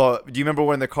 But do you remember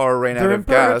when the car ran out They're of in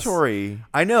gas? purgatory.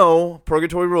 I know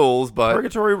purgatory rules, but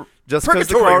Purgatory. just because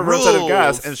the Purgatory car runs out of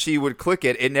gas rules. and she would click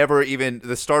it,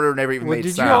 the starter never even Well, made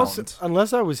did sound. you also?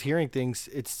 Unless I was hearing things,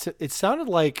 it sounded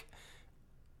like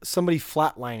somebody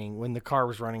flatlining when the car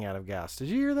was running out of gas. Did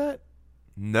you hear that?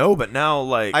 No, but now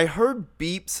like I heard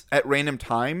beeps at random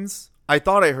times. I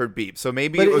thought I heard beeps, so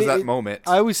maybe But it was that moment.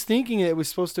 I was thinking it was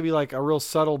supposed to be like a real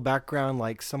subtle background,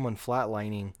 like someone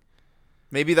flatlining.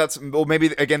 Maybe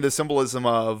again the symbolism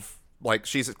of like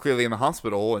she's clearly in the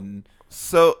hospital and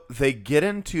So they get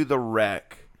into the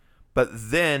wreck, but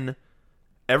then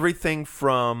everything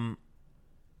from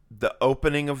the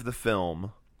opening of the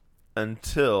film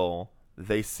until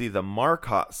they see the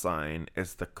Marcotte sign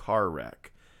is the car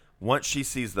wreck. Once she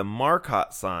sees the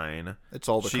Marcotte sign, it's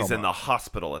all the she's coma. in the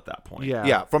hospital at that point. Yeah.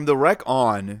 Yeah, from the wreck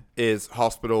on is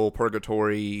hospital,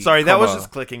 purgatory. Sorry, that was coma.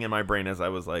 just clicking in my brain as I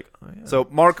was like, oh, yeah. So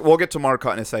we'll get to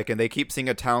Marcotte in a second. They keep seeing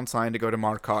a town sign to go to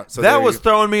Marcotte. So that they- was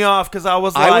throwing me off because I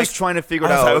was like, I was trying to figure it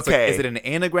I was out. like, I was like, okay. is it an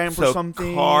anagram for so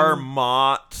something?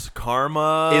 Karma.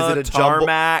 Is it a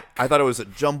tarmac? I thought it was a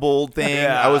jumbled thing.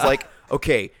 Yeah. I was like,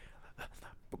 okay,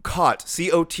 cot,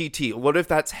 COTT. What if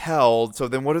that's held? So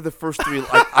then, what are the first three?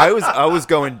 I was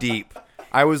going deep.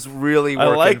 I was really I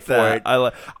working like for that.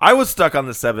 it. I was stuck on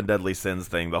the 7 deadly sins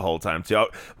thing the whole time too.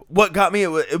 What got me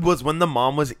it was when the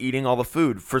mom was eating all the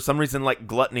food. For some reason, like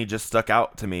gluttony just stuck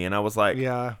out to me, and I was like,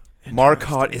 Yeah.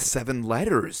 Marcotte is 7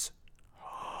 letters.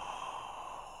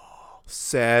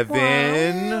 7.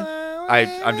 I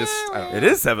don't it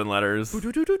is 7 letters.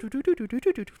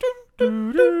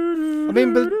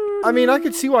 I mean, I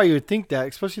could see why you would think that,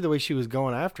 especially the way she was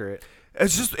going after it.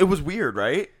 It was weird,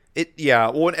 right? But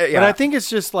I think it's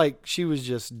just like she was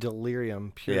just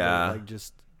delirium, pure. Yeah. Like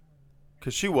just.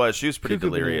 Because she was pretty Cuckoo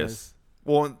delirious.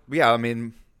 Well, yeah, I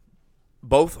mean,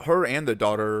 both her and the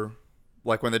daughter,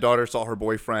 like when the daughter saw her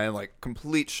boyfriend, like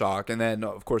complete shock. And then,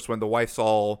 of course, when the wife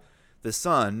saw the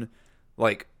son,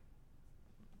 like,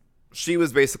 she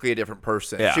was basically a different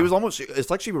person. Yeah. She was it's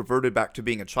like she reverted back to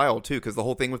being a child, too, because the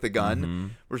whole thing with the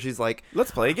gun, where she's like, Let's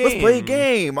play a game. let's play a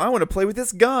game. I want to play with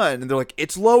this gun. And they're like,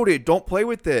 it's loaded. Don't play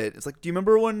with it. It's like, do you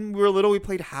remember when we were little, we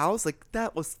played house? Like,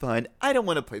 that was fun. I don't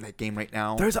want to play that game right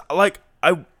now. There's like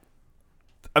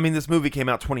I mean, this movie came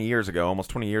out 20 years ago, almost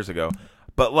 20 years ago.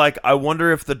 But like, I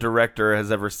wonder if the director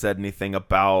has ever said anything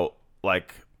about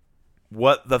like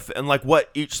what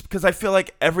each, because I feel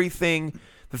like everything,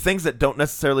 the things that don't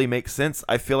necessarily make sense,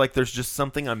 I feel like there's just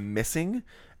something I'm missing,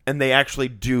 and they actually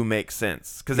do make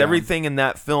sense because everything in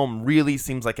that film really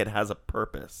seems like it has a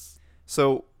purpose.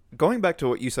 So going back to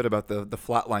what you said about the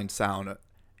flatline sound,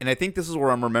 and I think this is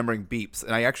where I'm remembering beeps,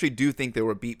 and I actually do think there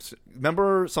were beeps.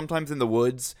 Remember sometimes in the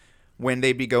woods when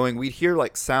they'd be going, we'd hear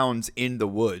like sounds in the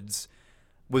woods.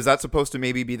 Was that supposed to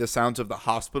maybe be the sounds of the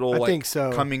hospital? I think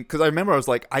so. Coming, because I remember I was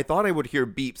like, I thought I would hear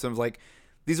beeps. I was like,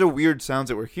 these are weird sounds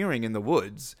that we're hearing in the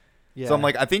woods. Yeah. So I'm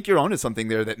like, I think you're onto something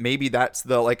there. That maybe that's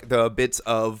the bits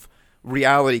of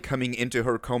reality coming into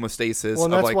her coma stasis. Well,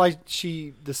 and of that's like, why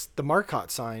the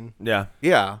Marcotte sign. Yeah.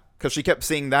 yeah, because she kept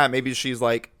seeing that. Maybe she's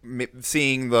like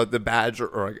seeing the badge,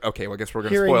 or okay, well, I guess we're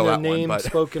gonna Hearing spoil the that name one.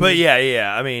 spoken. But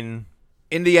yeah. I mean,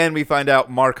 In the end, we find out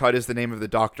Marcotte is the name of the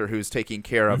doctor who's taking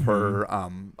care of her.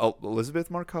 Elizabeth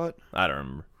Marcotte. I don't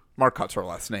remember. Marcotte's her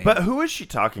last name. But who is she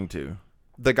talking to?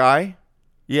 the guy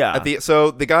Yeah.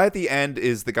 so the guy at the end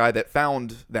is the guy that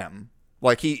found them.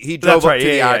 Like he drove up to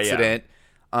the accident.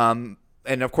 And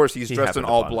of course he's dressed in happened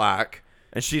all upon it. black.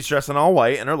 And she's dressed in all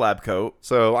white in her lab coat.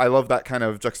 So I love that kind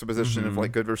of juxtaposition of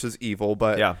like good versus evil.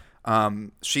 But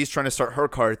she's trying to start her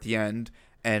car at the end,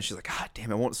 and she's like, God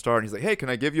damn, it won't start. And he's like, hey, can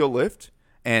I give you a lift?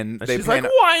 And they she's like,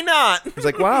 why not? He's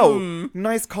like, wow,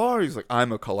 nice car. He's like,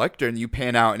 I'm a collector. And you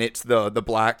pan out, and it's the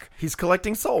black He's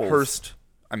collecting souls. Hearst.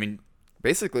 I mean,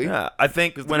 basically. Yeah, I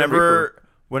think the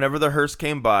whenever the hearse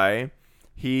came by,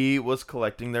 he was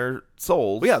collecting their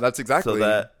souls. Well, yeah, that's exactly. so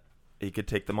that he could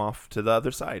take them off to the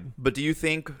other side. But do you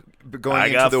think going I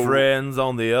into got the friends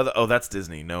on the other. Oh, that's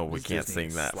Disney. No, we can't Disney,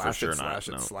 sing that for slash sure. it, Not.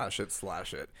 slash it, No.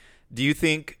 slash it. Do you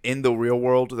think in the real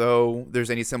world, though, there's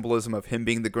any symbolism of him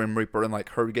being the Grim Reaper and like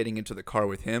her getting into the car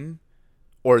with him,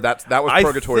 or that was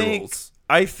Purgatory rules?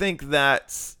 I think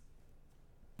that's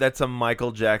a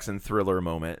Michael Jackson Thriller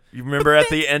moment. You remember at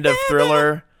the end of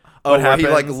Thriller? Oh, where he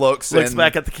like looks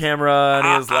back at the camera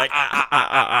and he's like,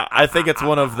 I think it's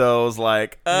one of those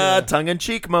like tongue in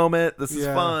cheek moment. This is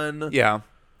fun. Yeah,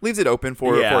 leaves it open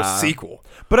for a sequel.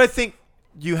 But I think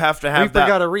you have to have Reaper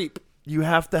gotta reap. You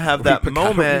have to have that Reaper gotta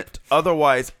moment. reap.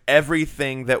 Otherwise,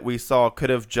 everything that we saw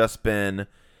could have just been,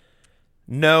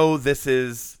 no, this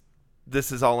is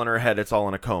all in her head. It's all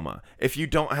in a coma. If you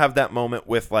don't have that moment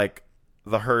with like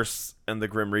the hearse and the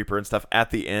Grim Reaper and stuff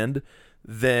at the end,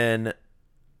 then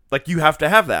like you have to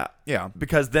have that. Yeah.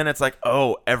 Because then it's like,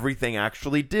 oh, everything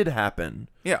actually did happen.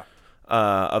 Yeah.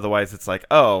 Otherwise, it's like,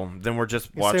 oh, then we're just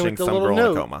Same watching with the some little girl in a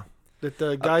note coma. That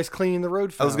the guy's cleaning the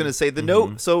road. I was gonna say the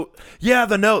note. So Yeah,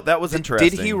 the note that was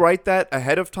interesting. did he write that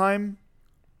ahead of time?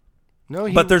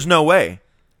 No, But there's no way.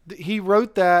 he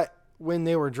wrote that when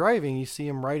they were driving. You see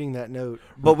him writing that note.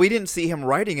 But we didn't see him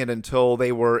writing it until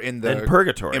they were in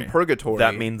Purgatory. In Purgatory.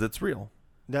 That means it's real.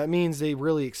 That means they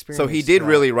really experienced. So he did that.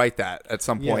 really write that at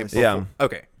some point. Yes. Yeah.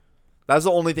 Okay. That's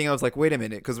the only thing I was like, wait a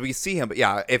minute, because we see him. But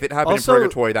yeah, if it happened Also, in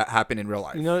Purgatory, that happened in real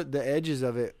life. You know, the edges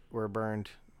of it were burned.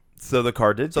 So the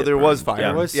car did. So get there was burned. fire.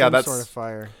 There was Yeah, some that's- sort of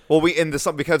fire. Well,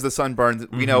 because the sun burned,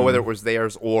 we know whether it was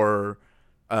theirs or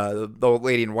the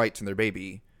lady in white and their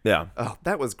baby. Yeah. Oh,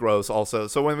 that was gross. Also,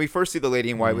 so when we first see the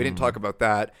lady in white, we didn't talk about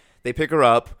that. They pick her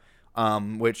up,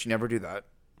 which you never do that.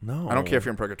 No. I don't care if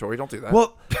you're in Purgatory. Don't do that.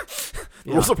 Well,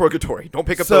 rules of Purgatory. Don't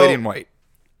pick up So- the lady in white.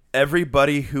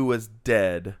 everybody who was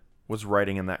dead was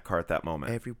riding in that car at that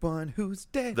moment. Everyone who's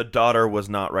dead. The daughter was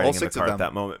not riding in the 6 of car at them.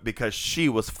 that moment because she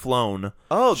was flown.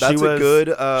 Oh, She that's a was- good.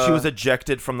 she was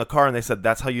ejected from the car, and they said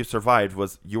that's how you survived.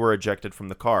 Was you were ejected from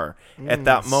the car at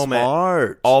that moment?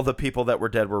 smart. All the people that were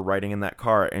dead were riding in that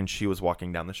car, and she was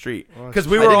walking down the street. Because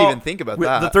I didn't even think about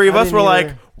that. The three of I us didn't were like,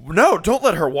 either. "No, don't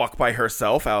let her walk by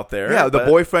herself out there." Yeah, the But-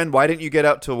 boyfriend. Why didn't you get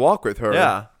out to walk with her?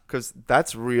 Yeah. because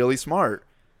that's really smart.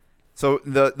 So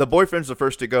the boyfriend's the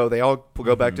first to go. They all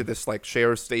go back to this like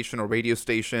share station or radio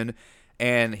station,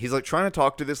 and he's like trying to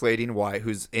talk to this lady in white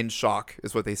who's in shock,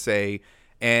 is what they say.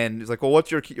 And he's like, "Well,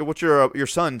 what's your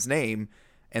son's name?"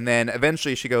 And then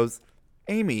eventually she goes,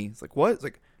 "Amy." It's like, "What?" It's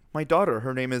like, "My daughter.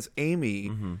 Her name is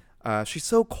Amy. She's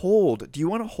so cold. Do you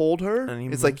want to hold her?" And he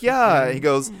It's was like, "Yeah." And he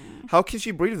goes, "How can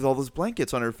she breathe with all those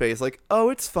blankets on her face?" Like, "Oh,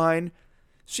 it's fine.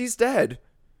 She's dead."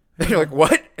 And you're like,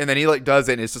 "What?" And then he like does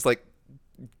it, and it's just like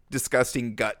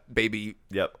disgusting gut baby.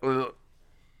 Yep. Ugh.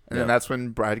 And then that's when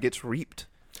Brad gets reaped.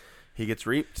 He gets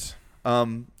reaped.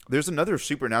 There's another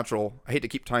supernatural. I hate to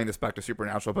keep tying this back to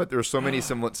supernatural, but there's so many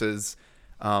semblances.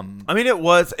 I mean, it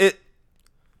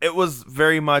was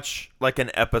very much like an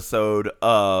episode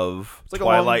of Like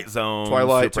Twilight Zone,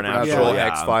 Twilight, Supernatural, Supernatural, yeah.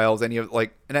 X-Files, any of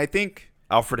like, and I think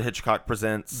Alfred Hitchcock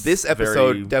Presents. This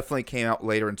episode very- definitely came out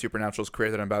later in Supernatural's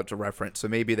career that I'm about to reference, so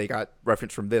maybe they got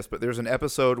reference from this. But there's an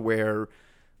episode where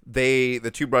the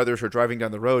two brothers are driving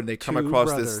down the road and they come Two across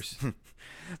brothers. this.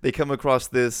 They come across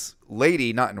this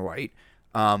lady, not in white,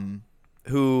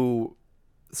 who,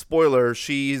 spoiler,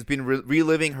 she's been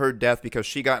reliving her death because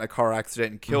she got in a car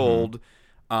accident and killed.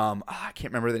 I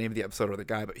can't remember the name of the episode or the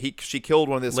guy, but she killed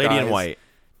one of this Lady guys. in White.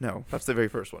 No, that's the very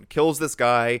first one. Kills this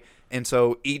guy, and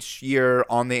so each year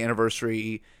on the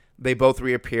anniversary, they both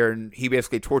reappear, and he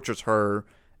basically tortures her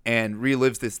and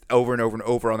relives this over and over and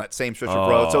over on that same stretch of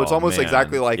road. So it's almost man.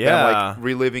 exactly like them, Yeah. like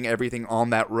reliving everything on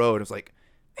that road. It's like,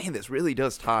 man, this really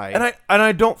does tie. And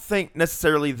I don't think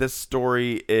necessarily this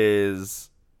story is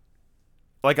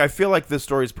like, I feel like this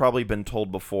story's probably been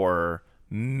told before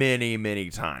many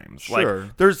times. Sure.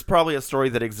 Like, there's probably a story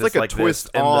that It's exists like a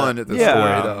twist this in on the story,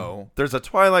 though. There's a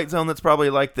Twilight Zone that's probably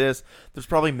like this. There's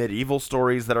probably medieval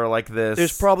stories that are like this.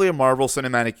 There's probably a Marvel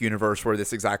Cinematic Universe where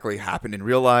this exactly happened in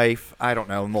real life. I don't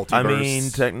know, multiverse. I mean,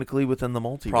 technically within the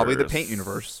multiverse. Probably the Paint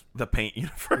Universe. The Paint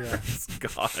Universe.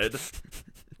 God.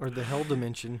 Or the Hell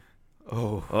Dimension.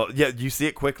 Oh, Well, yeah, you see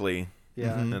it quickly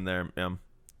Yeah. in there. Yeah.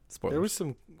 spoilers. There was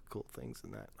some cool things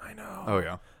in that. I know. Oh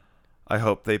yeah. I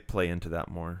hope they play into that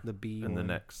more. The B in the one.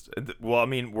 next. Well, I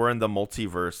mean, we're in the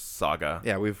multiverse saga.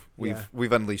 Yeah, we've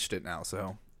unleashed it now.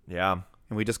 So, Yeah.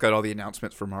 and we just got all the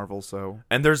announcements for Marvel. So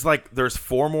And there's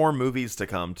 4 more movies to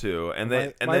come too, and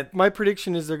then My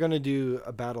prediction is they're going to do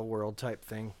a Battle World type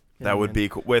thing. that would be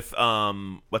cool with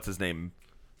what's his name?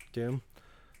 Doom.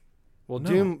 Well,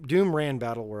 No. Doom ran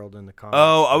Battle World in the comics.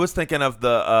 Oh, I was thinking of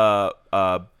the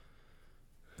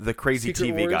crazy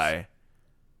Secret TV Wars? guy,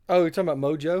 Oh, you're talking about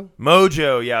Mojo?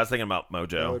 Mojo. Yeah, I was thinking about That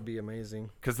Mojo would be amazing.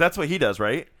 because that's what he does,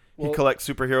 right? Well- He collects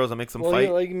superheroes and makes them Well, fight.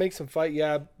 yeah, like make some fight.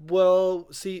 Yeah. Well,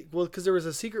 because there was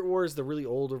a Secret Wars, the really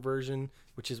older version,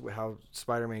 which is how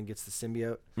Spider-Man gets the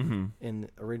symbiote in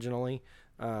originally.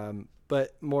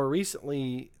 But more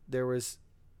recently, there was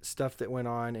stuff that went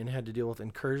on and had to deal with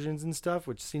incursions and stuff,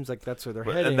 which seems like that's where they're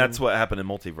heading. And that's what happened in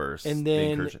multiverse. And the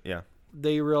then- incursion. Yeah.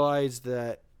 They realized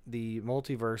that the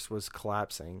multiverse was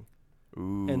collapsing.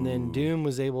 Ooh. And then Doom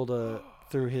was able to,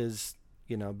 through his,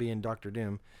 being Doctor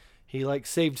Doom, he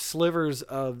saved slivers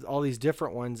of all these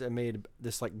different ones and made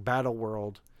this Battle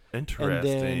World.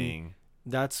 Interesting.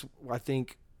 That's, I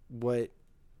think, what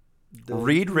the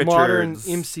Reed modern Richards-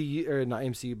 MCU, or not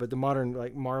MCU, but the modern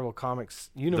Marvel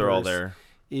Comics universe They're all there.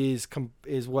 is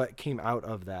what came out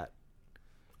of that.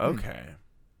 Okay.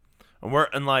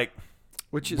 And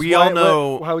Which is We all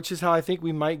know- which is how I think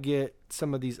we might get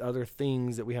some of these other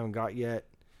things that we haven't got yet.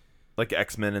 like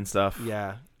X-Men and stuff.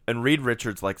 Yeah. And Reed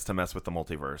Richards likes to mess with the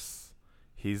multiverse.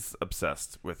 He's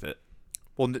obsessed with it.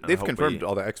 well, they've hope confirmed we-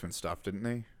 all the X-Men stuff, didn't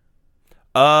they?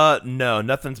 No,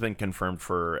 nothing's been confirmed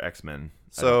for X-Men.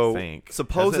 I don't So think. Has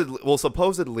it?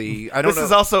 supposedly, I don't This know.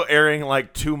 is also airing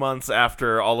 2 months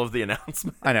after all of the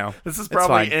announcements. I know. This is It's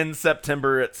probably fine. in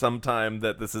September at some time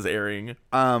that this is airing.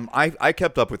 I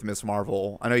kept up with Miss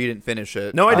Marvel. I know you didn't finish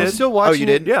it. No, I I'm did. still Oh, watching you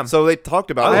did? it. Yeah. So they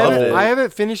talked about I the loved whole- it. I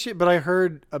haven't finished it, but I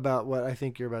heard about what I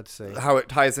think you're about to say. how it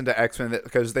ties into X-Men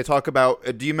because they talk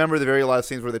about. Do you remember the very last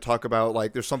scenes where they talk about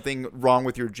there's something wrong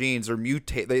with your genes or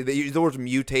mutate? They use the words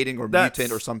mutating or That's-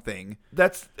 mutant or something,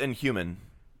 That's Inhuman.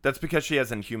 That's because she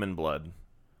has Inhuman blood.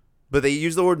 but they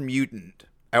use the word mutant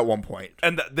at one point.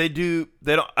 And they do.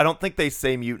 They don't. I don't think they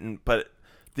say mutant, but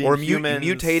the Or Inhumans,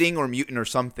 mutating or mutant or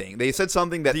something. They said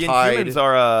something that The tied. Inhumans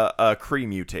are a Kree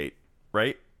mutate,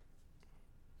 right?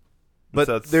 but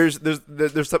So it's-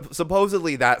 there's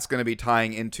supposedly that's going to be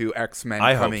tying into X-Men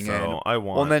I hope coming so. in. I want-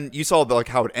 Well, and then you saw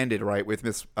how it ended, right, with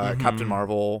Miss Captain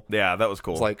Marvel. Yeah, that was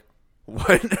cool. It's like,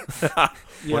 what?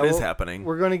 What is happening?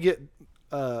 We're going to get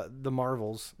the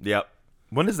Marvels. Yep.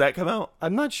 When does that come out?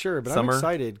 I'm not sure, but Summer? I'm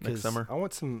excited Next because summer? I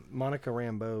want some Monica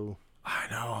Rambeau. I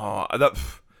know.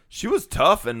 She was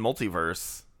tough in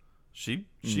Multiverse. She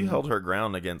held her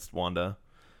ground against Wanda.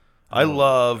 I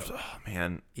loved,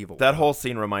 man, Evil that Wanda. whole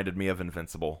scene reminded me of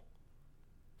Invincible.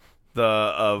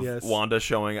 Yes. Wanda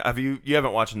showing. You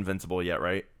haven't watched Invincible yet,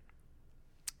 right?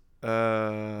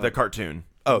 The cartoon.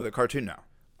 The cartoon now.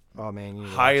 Oh man, you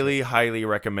Highly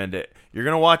recommend it. You're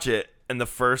gonna watch it, and the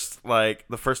first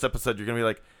episode, you're gonna be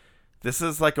like, "This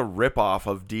is like a ripoff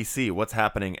of DC. What's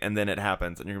happening?" And then it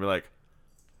happens, and you're gonna be like,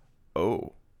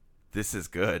 "Oh, this is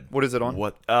good." What is it on?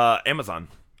 What? Amazon.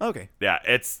 Okay, Yeah,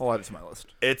 I'll add it to my list.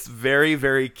 it's very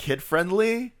very kid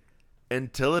friendly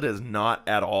until it is not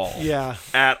at all. Yeah.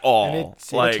 At all. And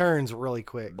it like turns really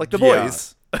quick. Like the Yeah.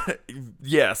 boys.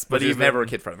 Yes, but But he's even never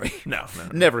kid friendly. No.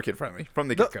 Never kid friendly from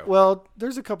the get go. Well,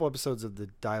 there's a couple episodes of the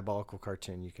Diabolical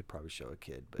cartoon you could probably show a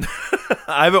kid. But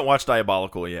I haven't watched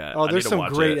Diabolical yet. oh, I there's need to some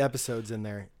watch great it. episodes in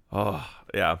there. Oh,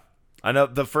 yeah. I know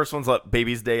the first one's like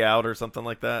Baby's Day Out or something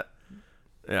like that.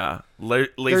 Yeah. Laser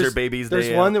There's- Baby's There's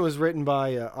Day one Out. that was written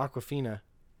by Aquafina,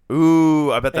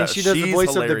 Ooh, I bet that and she does the she's voice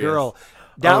of the hilarious. girl.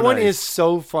 That Oh, one nice. is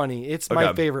so funny. It's my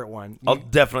Okay. favorite one. I'll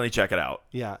definitely check it out.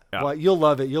 Yeah. Yeah. Well, you'll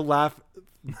love it. You'll laugh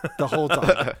the whole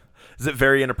time. Is it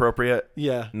very inappropriate?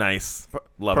 Yeah. Nice.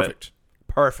 Love Perfect. it.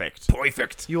 Perfect.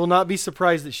 Perfect. You will not be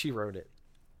surprised that she wrote it.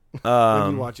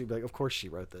 When you watch it, you'll be like, of course she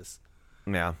wrote this.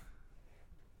 Yeah.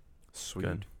 Sweet.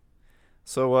 Good.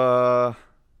 So,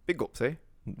 big gulps, eh?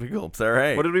 Big gulps. All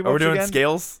right. What did we Are we watch doing again?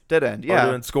 scales? Dead end. Are Yeah.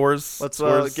 we doing scores? Let's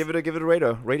Scores? give it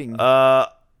a rating.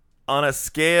 On a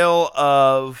scale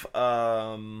of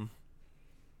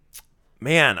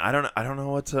man, I don't know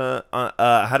what to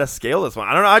how to scale this one.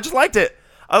 I don't know. I just liked it.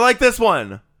 I like this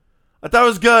one. I thought it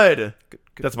was good.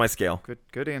 That's my scale.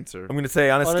 Good answer. I'm gonna say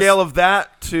on a On a scale of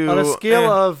that to On a scale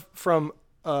of from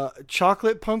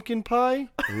chocolate pumpkin pie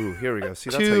Ooh, here we go. See,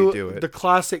 that's how you do to it. the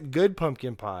classic good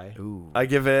pumpkin pie. Ooh. I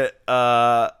give it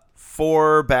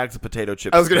 4 bags of potato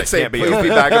chips. I was gonna That say, can't be please opened. be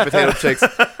bag of potato chips.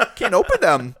 Can't open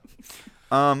them.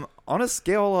 On a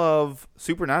scale of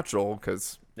supernatural,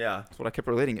 because Yeah. that's what I kept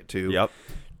relating it to. Yep.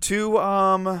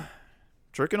 To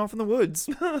jerking off in the woods.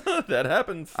 That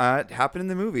happens. It happened in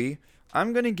the movie.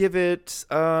 I'm gonna give it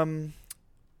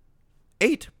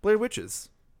 8 Blair Witches.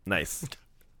 Nice.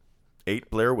 8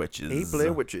 Blair Witches. 8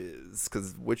 Blair Witches,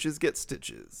 because witches get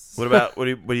stitches. What about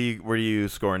where are you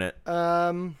scoring it?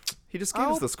 He just gave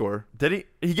us the score. Did he?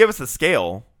 He gave us a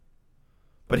scale,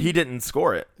 but he didn't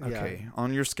score it. Okay,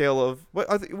 on your scale of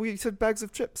what? We said bags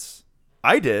of chips.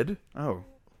 I did. Oh,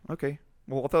 okay.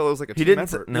 Well, I thought it was like a He team didn't.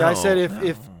 effort. No. Yeah, I said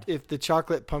if the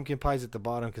chocolate pumpkin pie's at the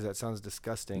bottom because that sounds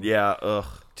disgusting. Yeah. Ugh.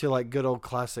 To like good old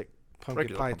classic pumpkin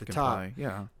Regular pie at the pumpkin top. pie,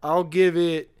 yeah. I'll give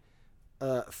it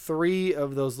 3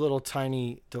 of those little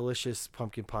tiny delicious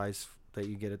pumpkin pies that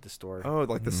you get at the store. Oh,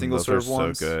 like the single Those serve are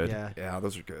ones. so good. Yeah, Yeah,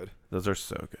 those are good. Those are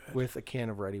so good. with a can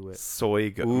of Ready Whip. Soy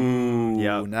good. Ooh,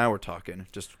 Yeah. now we're talking.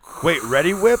 Just Wait,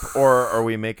 Ready Whip or are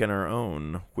we making our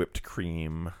own whipped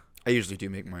cream? I usually do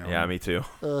make my own. Yeah, me too.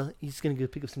 He's gonna go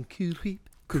pick up some Cool Whip.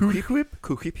 Cool whip.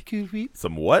 Cool whip. Cool Whip.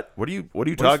 Some what? What are you talking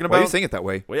Why about? are you saying it that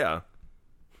way? Well, yeah.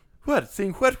 What?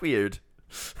 Saying what weird?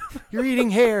 You're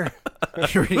eating hair.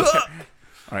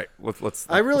 All right, let's.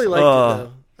 I really liked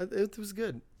it though. It was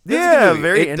good. This is a Yeah, good movie.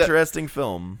 very It- interesting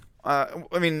film. I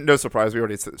mean, no surprise. We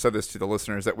already said this to the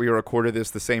listeners that we recorded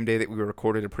this the same day that we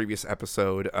recorded a previous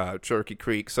episode, Cherokee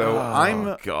Creek. So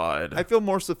Oh, God. I feel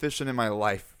more sufficient in my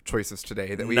life choices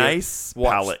today that we Nice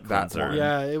watched palate that cleanser. one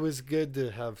Yeah, it was good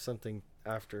to have something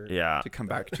after. Yeah. to come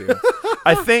back to.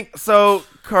 I think so,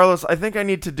 Carlos. I think I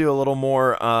need to do a little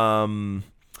more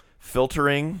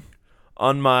filtering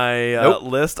on my Nope.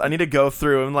 list. I need to go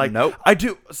through and Nope. I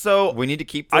do. So We need to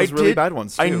keep I those really did- bad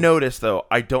ones. Too. I noticed though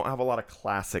I don't have a lot of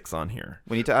classics on here.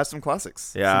 We need to add some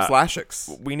classics. Yeah. Some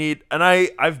slashics. We need, and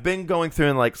I've been going through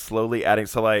and like slowly adding.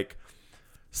 So like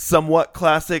somewhat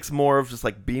classics, more of just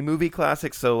like B movie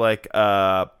classics. So like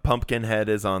Pumpkinhead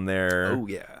is on there. Oh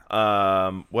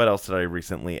yeah. What else did I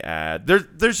recently add?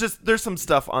 There's some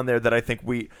stuff on there that I think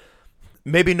we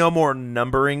maybe no more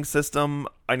numbering system.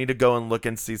 I need to go and look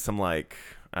and see some like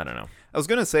I don't know. I was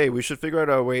gonna say we should figure out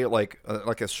a way like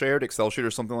a shared Excel sheet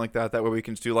or something like that. That way we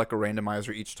can do like a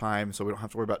randomizer each time, so we don't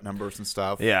have to worry about numbers and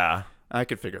stuff. Yeah, I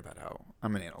could figure that out.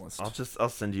 I'm an analyst, I'll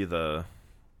send you the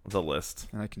list.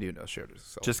 and I can do a shared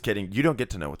Excel. Just kidding. You don't get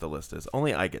to know what the list is.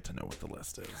 Only I get to know what the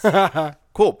list is.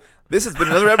 Cool. This has been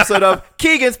another episode of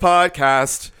Keegan's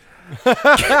Podcast.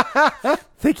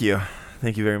 Thank you.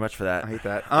 Thank you very much for that. I hate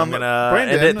that. I'm gonna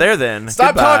Brandon, end it there then.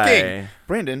 Stop Goodbye. talking.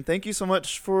 Brandon, thank you so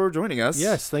much for joining us.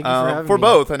 Yes, thank you for having for me.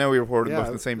 both. I know we recorded Yeah, both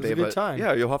on the same it was day, a good but time.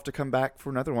 yeah, you'll have to come back for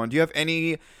another one. Do you have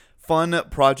any fun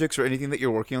projects or anything that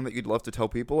you're working on that you'd love to tell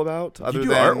people about? You do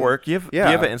artwork. Do you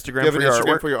have an Instagram, Do you have for, an your Instagram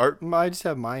artwork? for your art? I just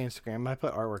have my Instagram. I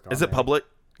put artwork on Is it there. public?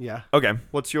 Yeah. Okay.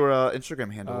 What's your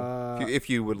Instagram handle? If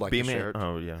you would like to B-Man. share it.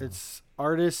 Oh yeah. It's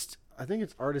artist. I think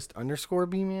it's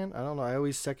artist_B-man. I don't know. I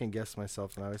always second guess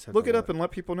myself, and I always have Look to it up and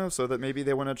let people know so that maybe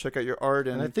they want to check out your art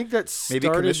And I and think that maybe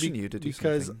started commission you to do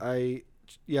because something.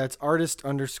 it's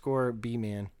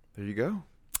artist_B-man. there you go.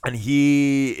 And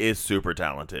he is super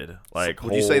talented. Like,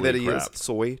 Would you say that holy he crap. is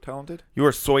soy talented? You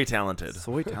are soy talented.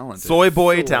 Soy talented. Soy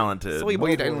boy talented. Soy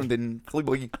boy talented. Soy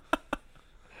boy.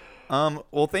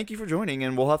 Well, thank you for joining,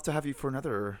 and we'll have to have you for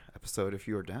another episode if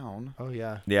you are down. Oh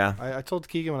yeah. Yeah. I told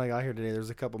Keegan when I got here today. There's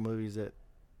a couple movies that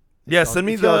Yeah, If send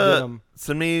me y'all did 'em.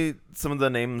 send me some of the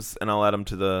names and I'll add them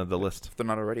to the list. If they're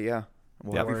not already, yeah.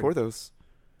 We'll have you Word. for those.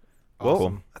 Well,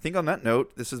 Awesome. I think on that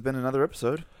note, this has been another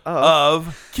episode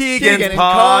Of Keegan's Keegan and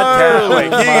podcast. Carlos.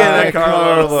 Keegan and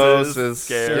Carlos's Carlos's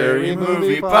Scary Movie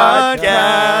Movie Podcast.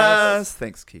 Podcast.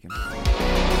 Thanks, Keegan.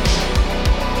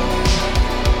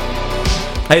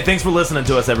 Hey, thanks for listening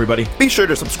to us, everybody. Be sure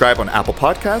to subscribe on Apple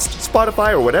Podcasts,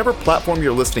 Spotify, or whatever platform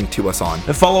you're listening to us on.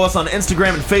 And follow us on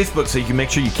Instagram and Facebook so you can make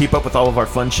sure you keep up with all of our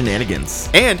fun shenanigans.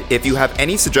 And if you have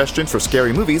any suggestions for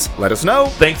scary movies, let us know.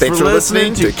 Thanks for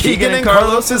listening to Keegan and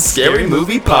Carlos's Scary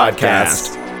Movie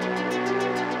Podcast.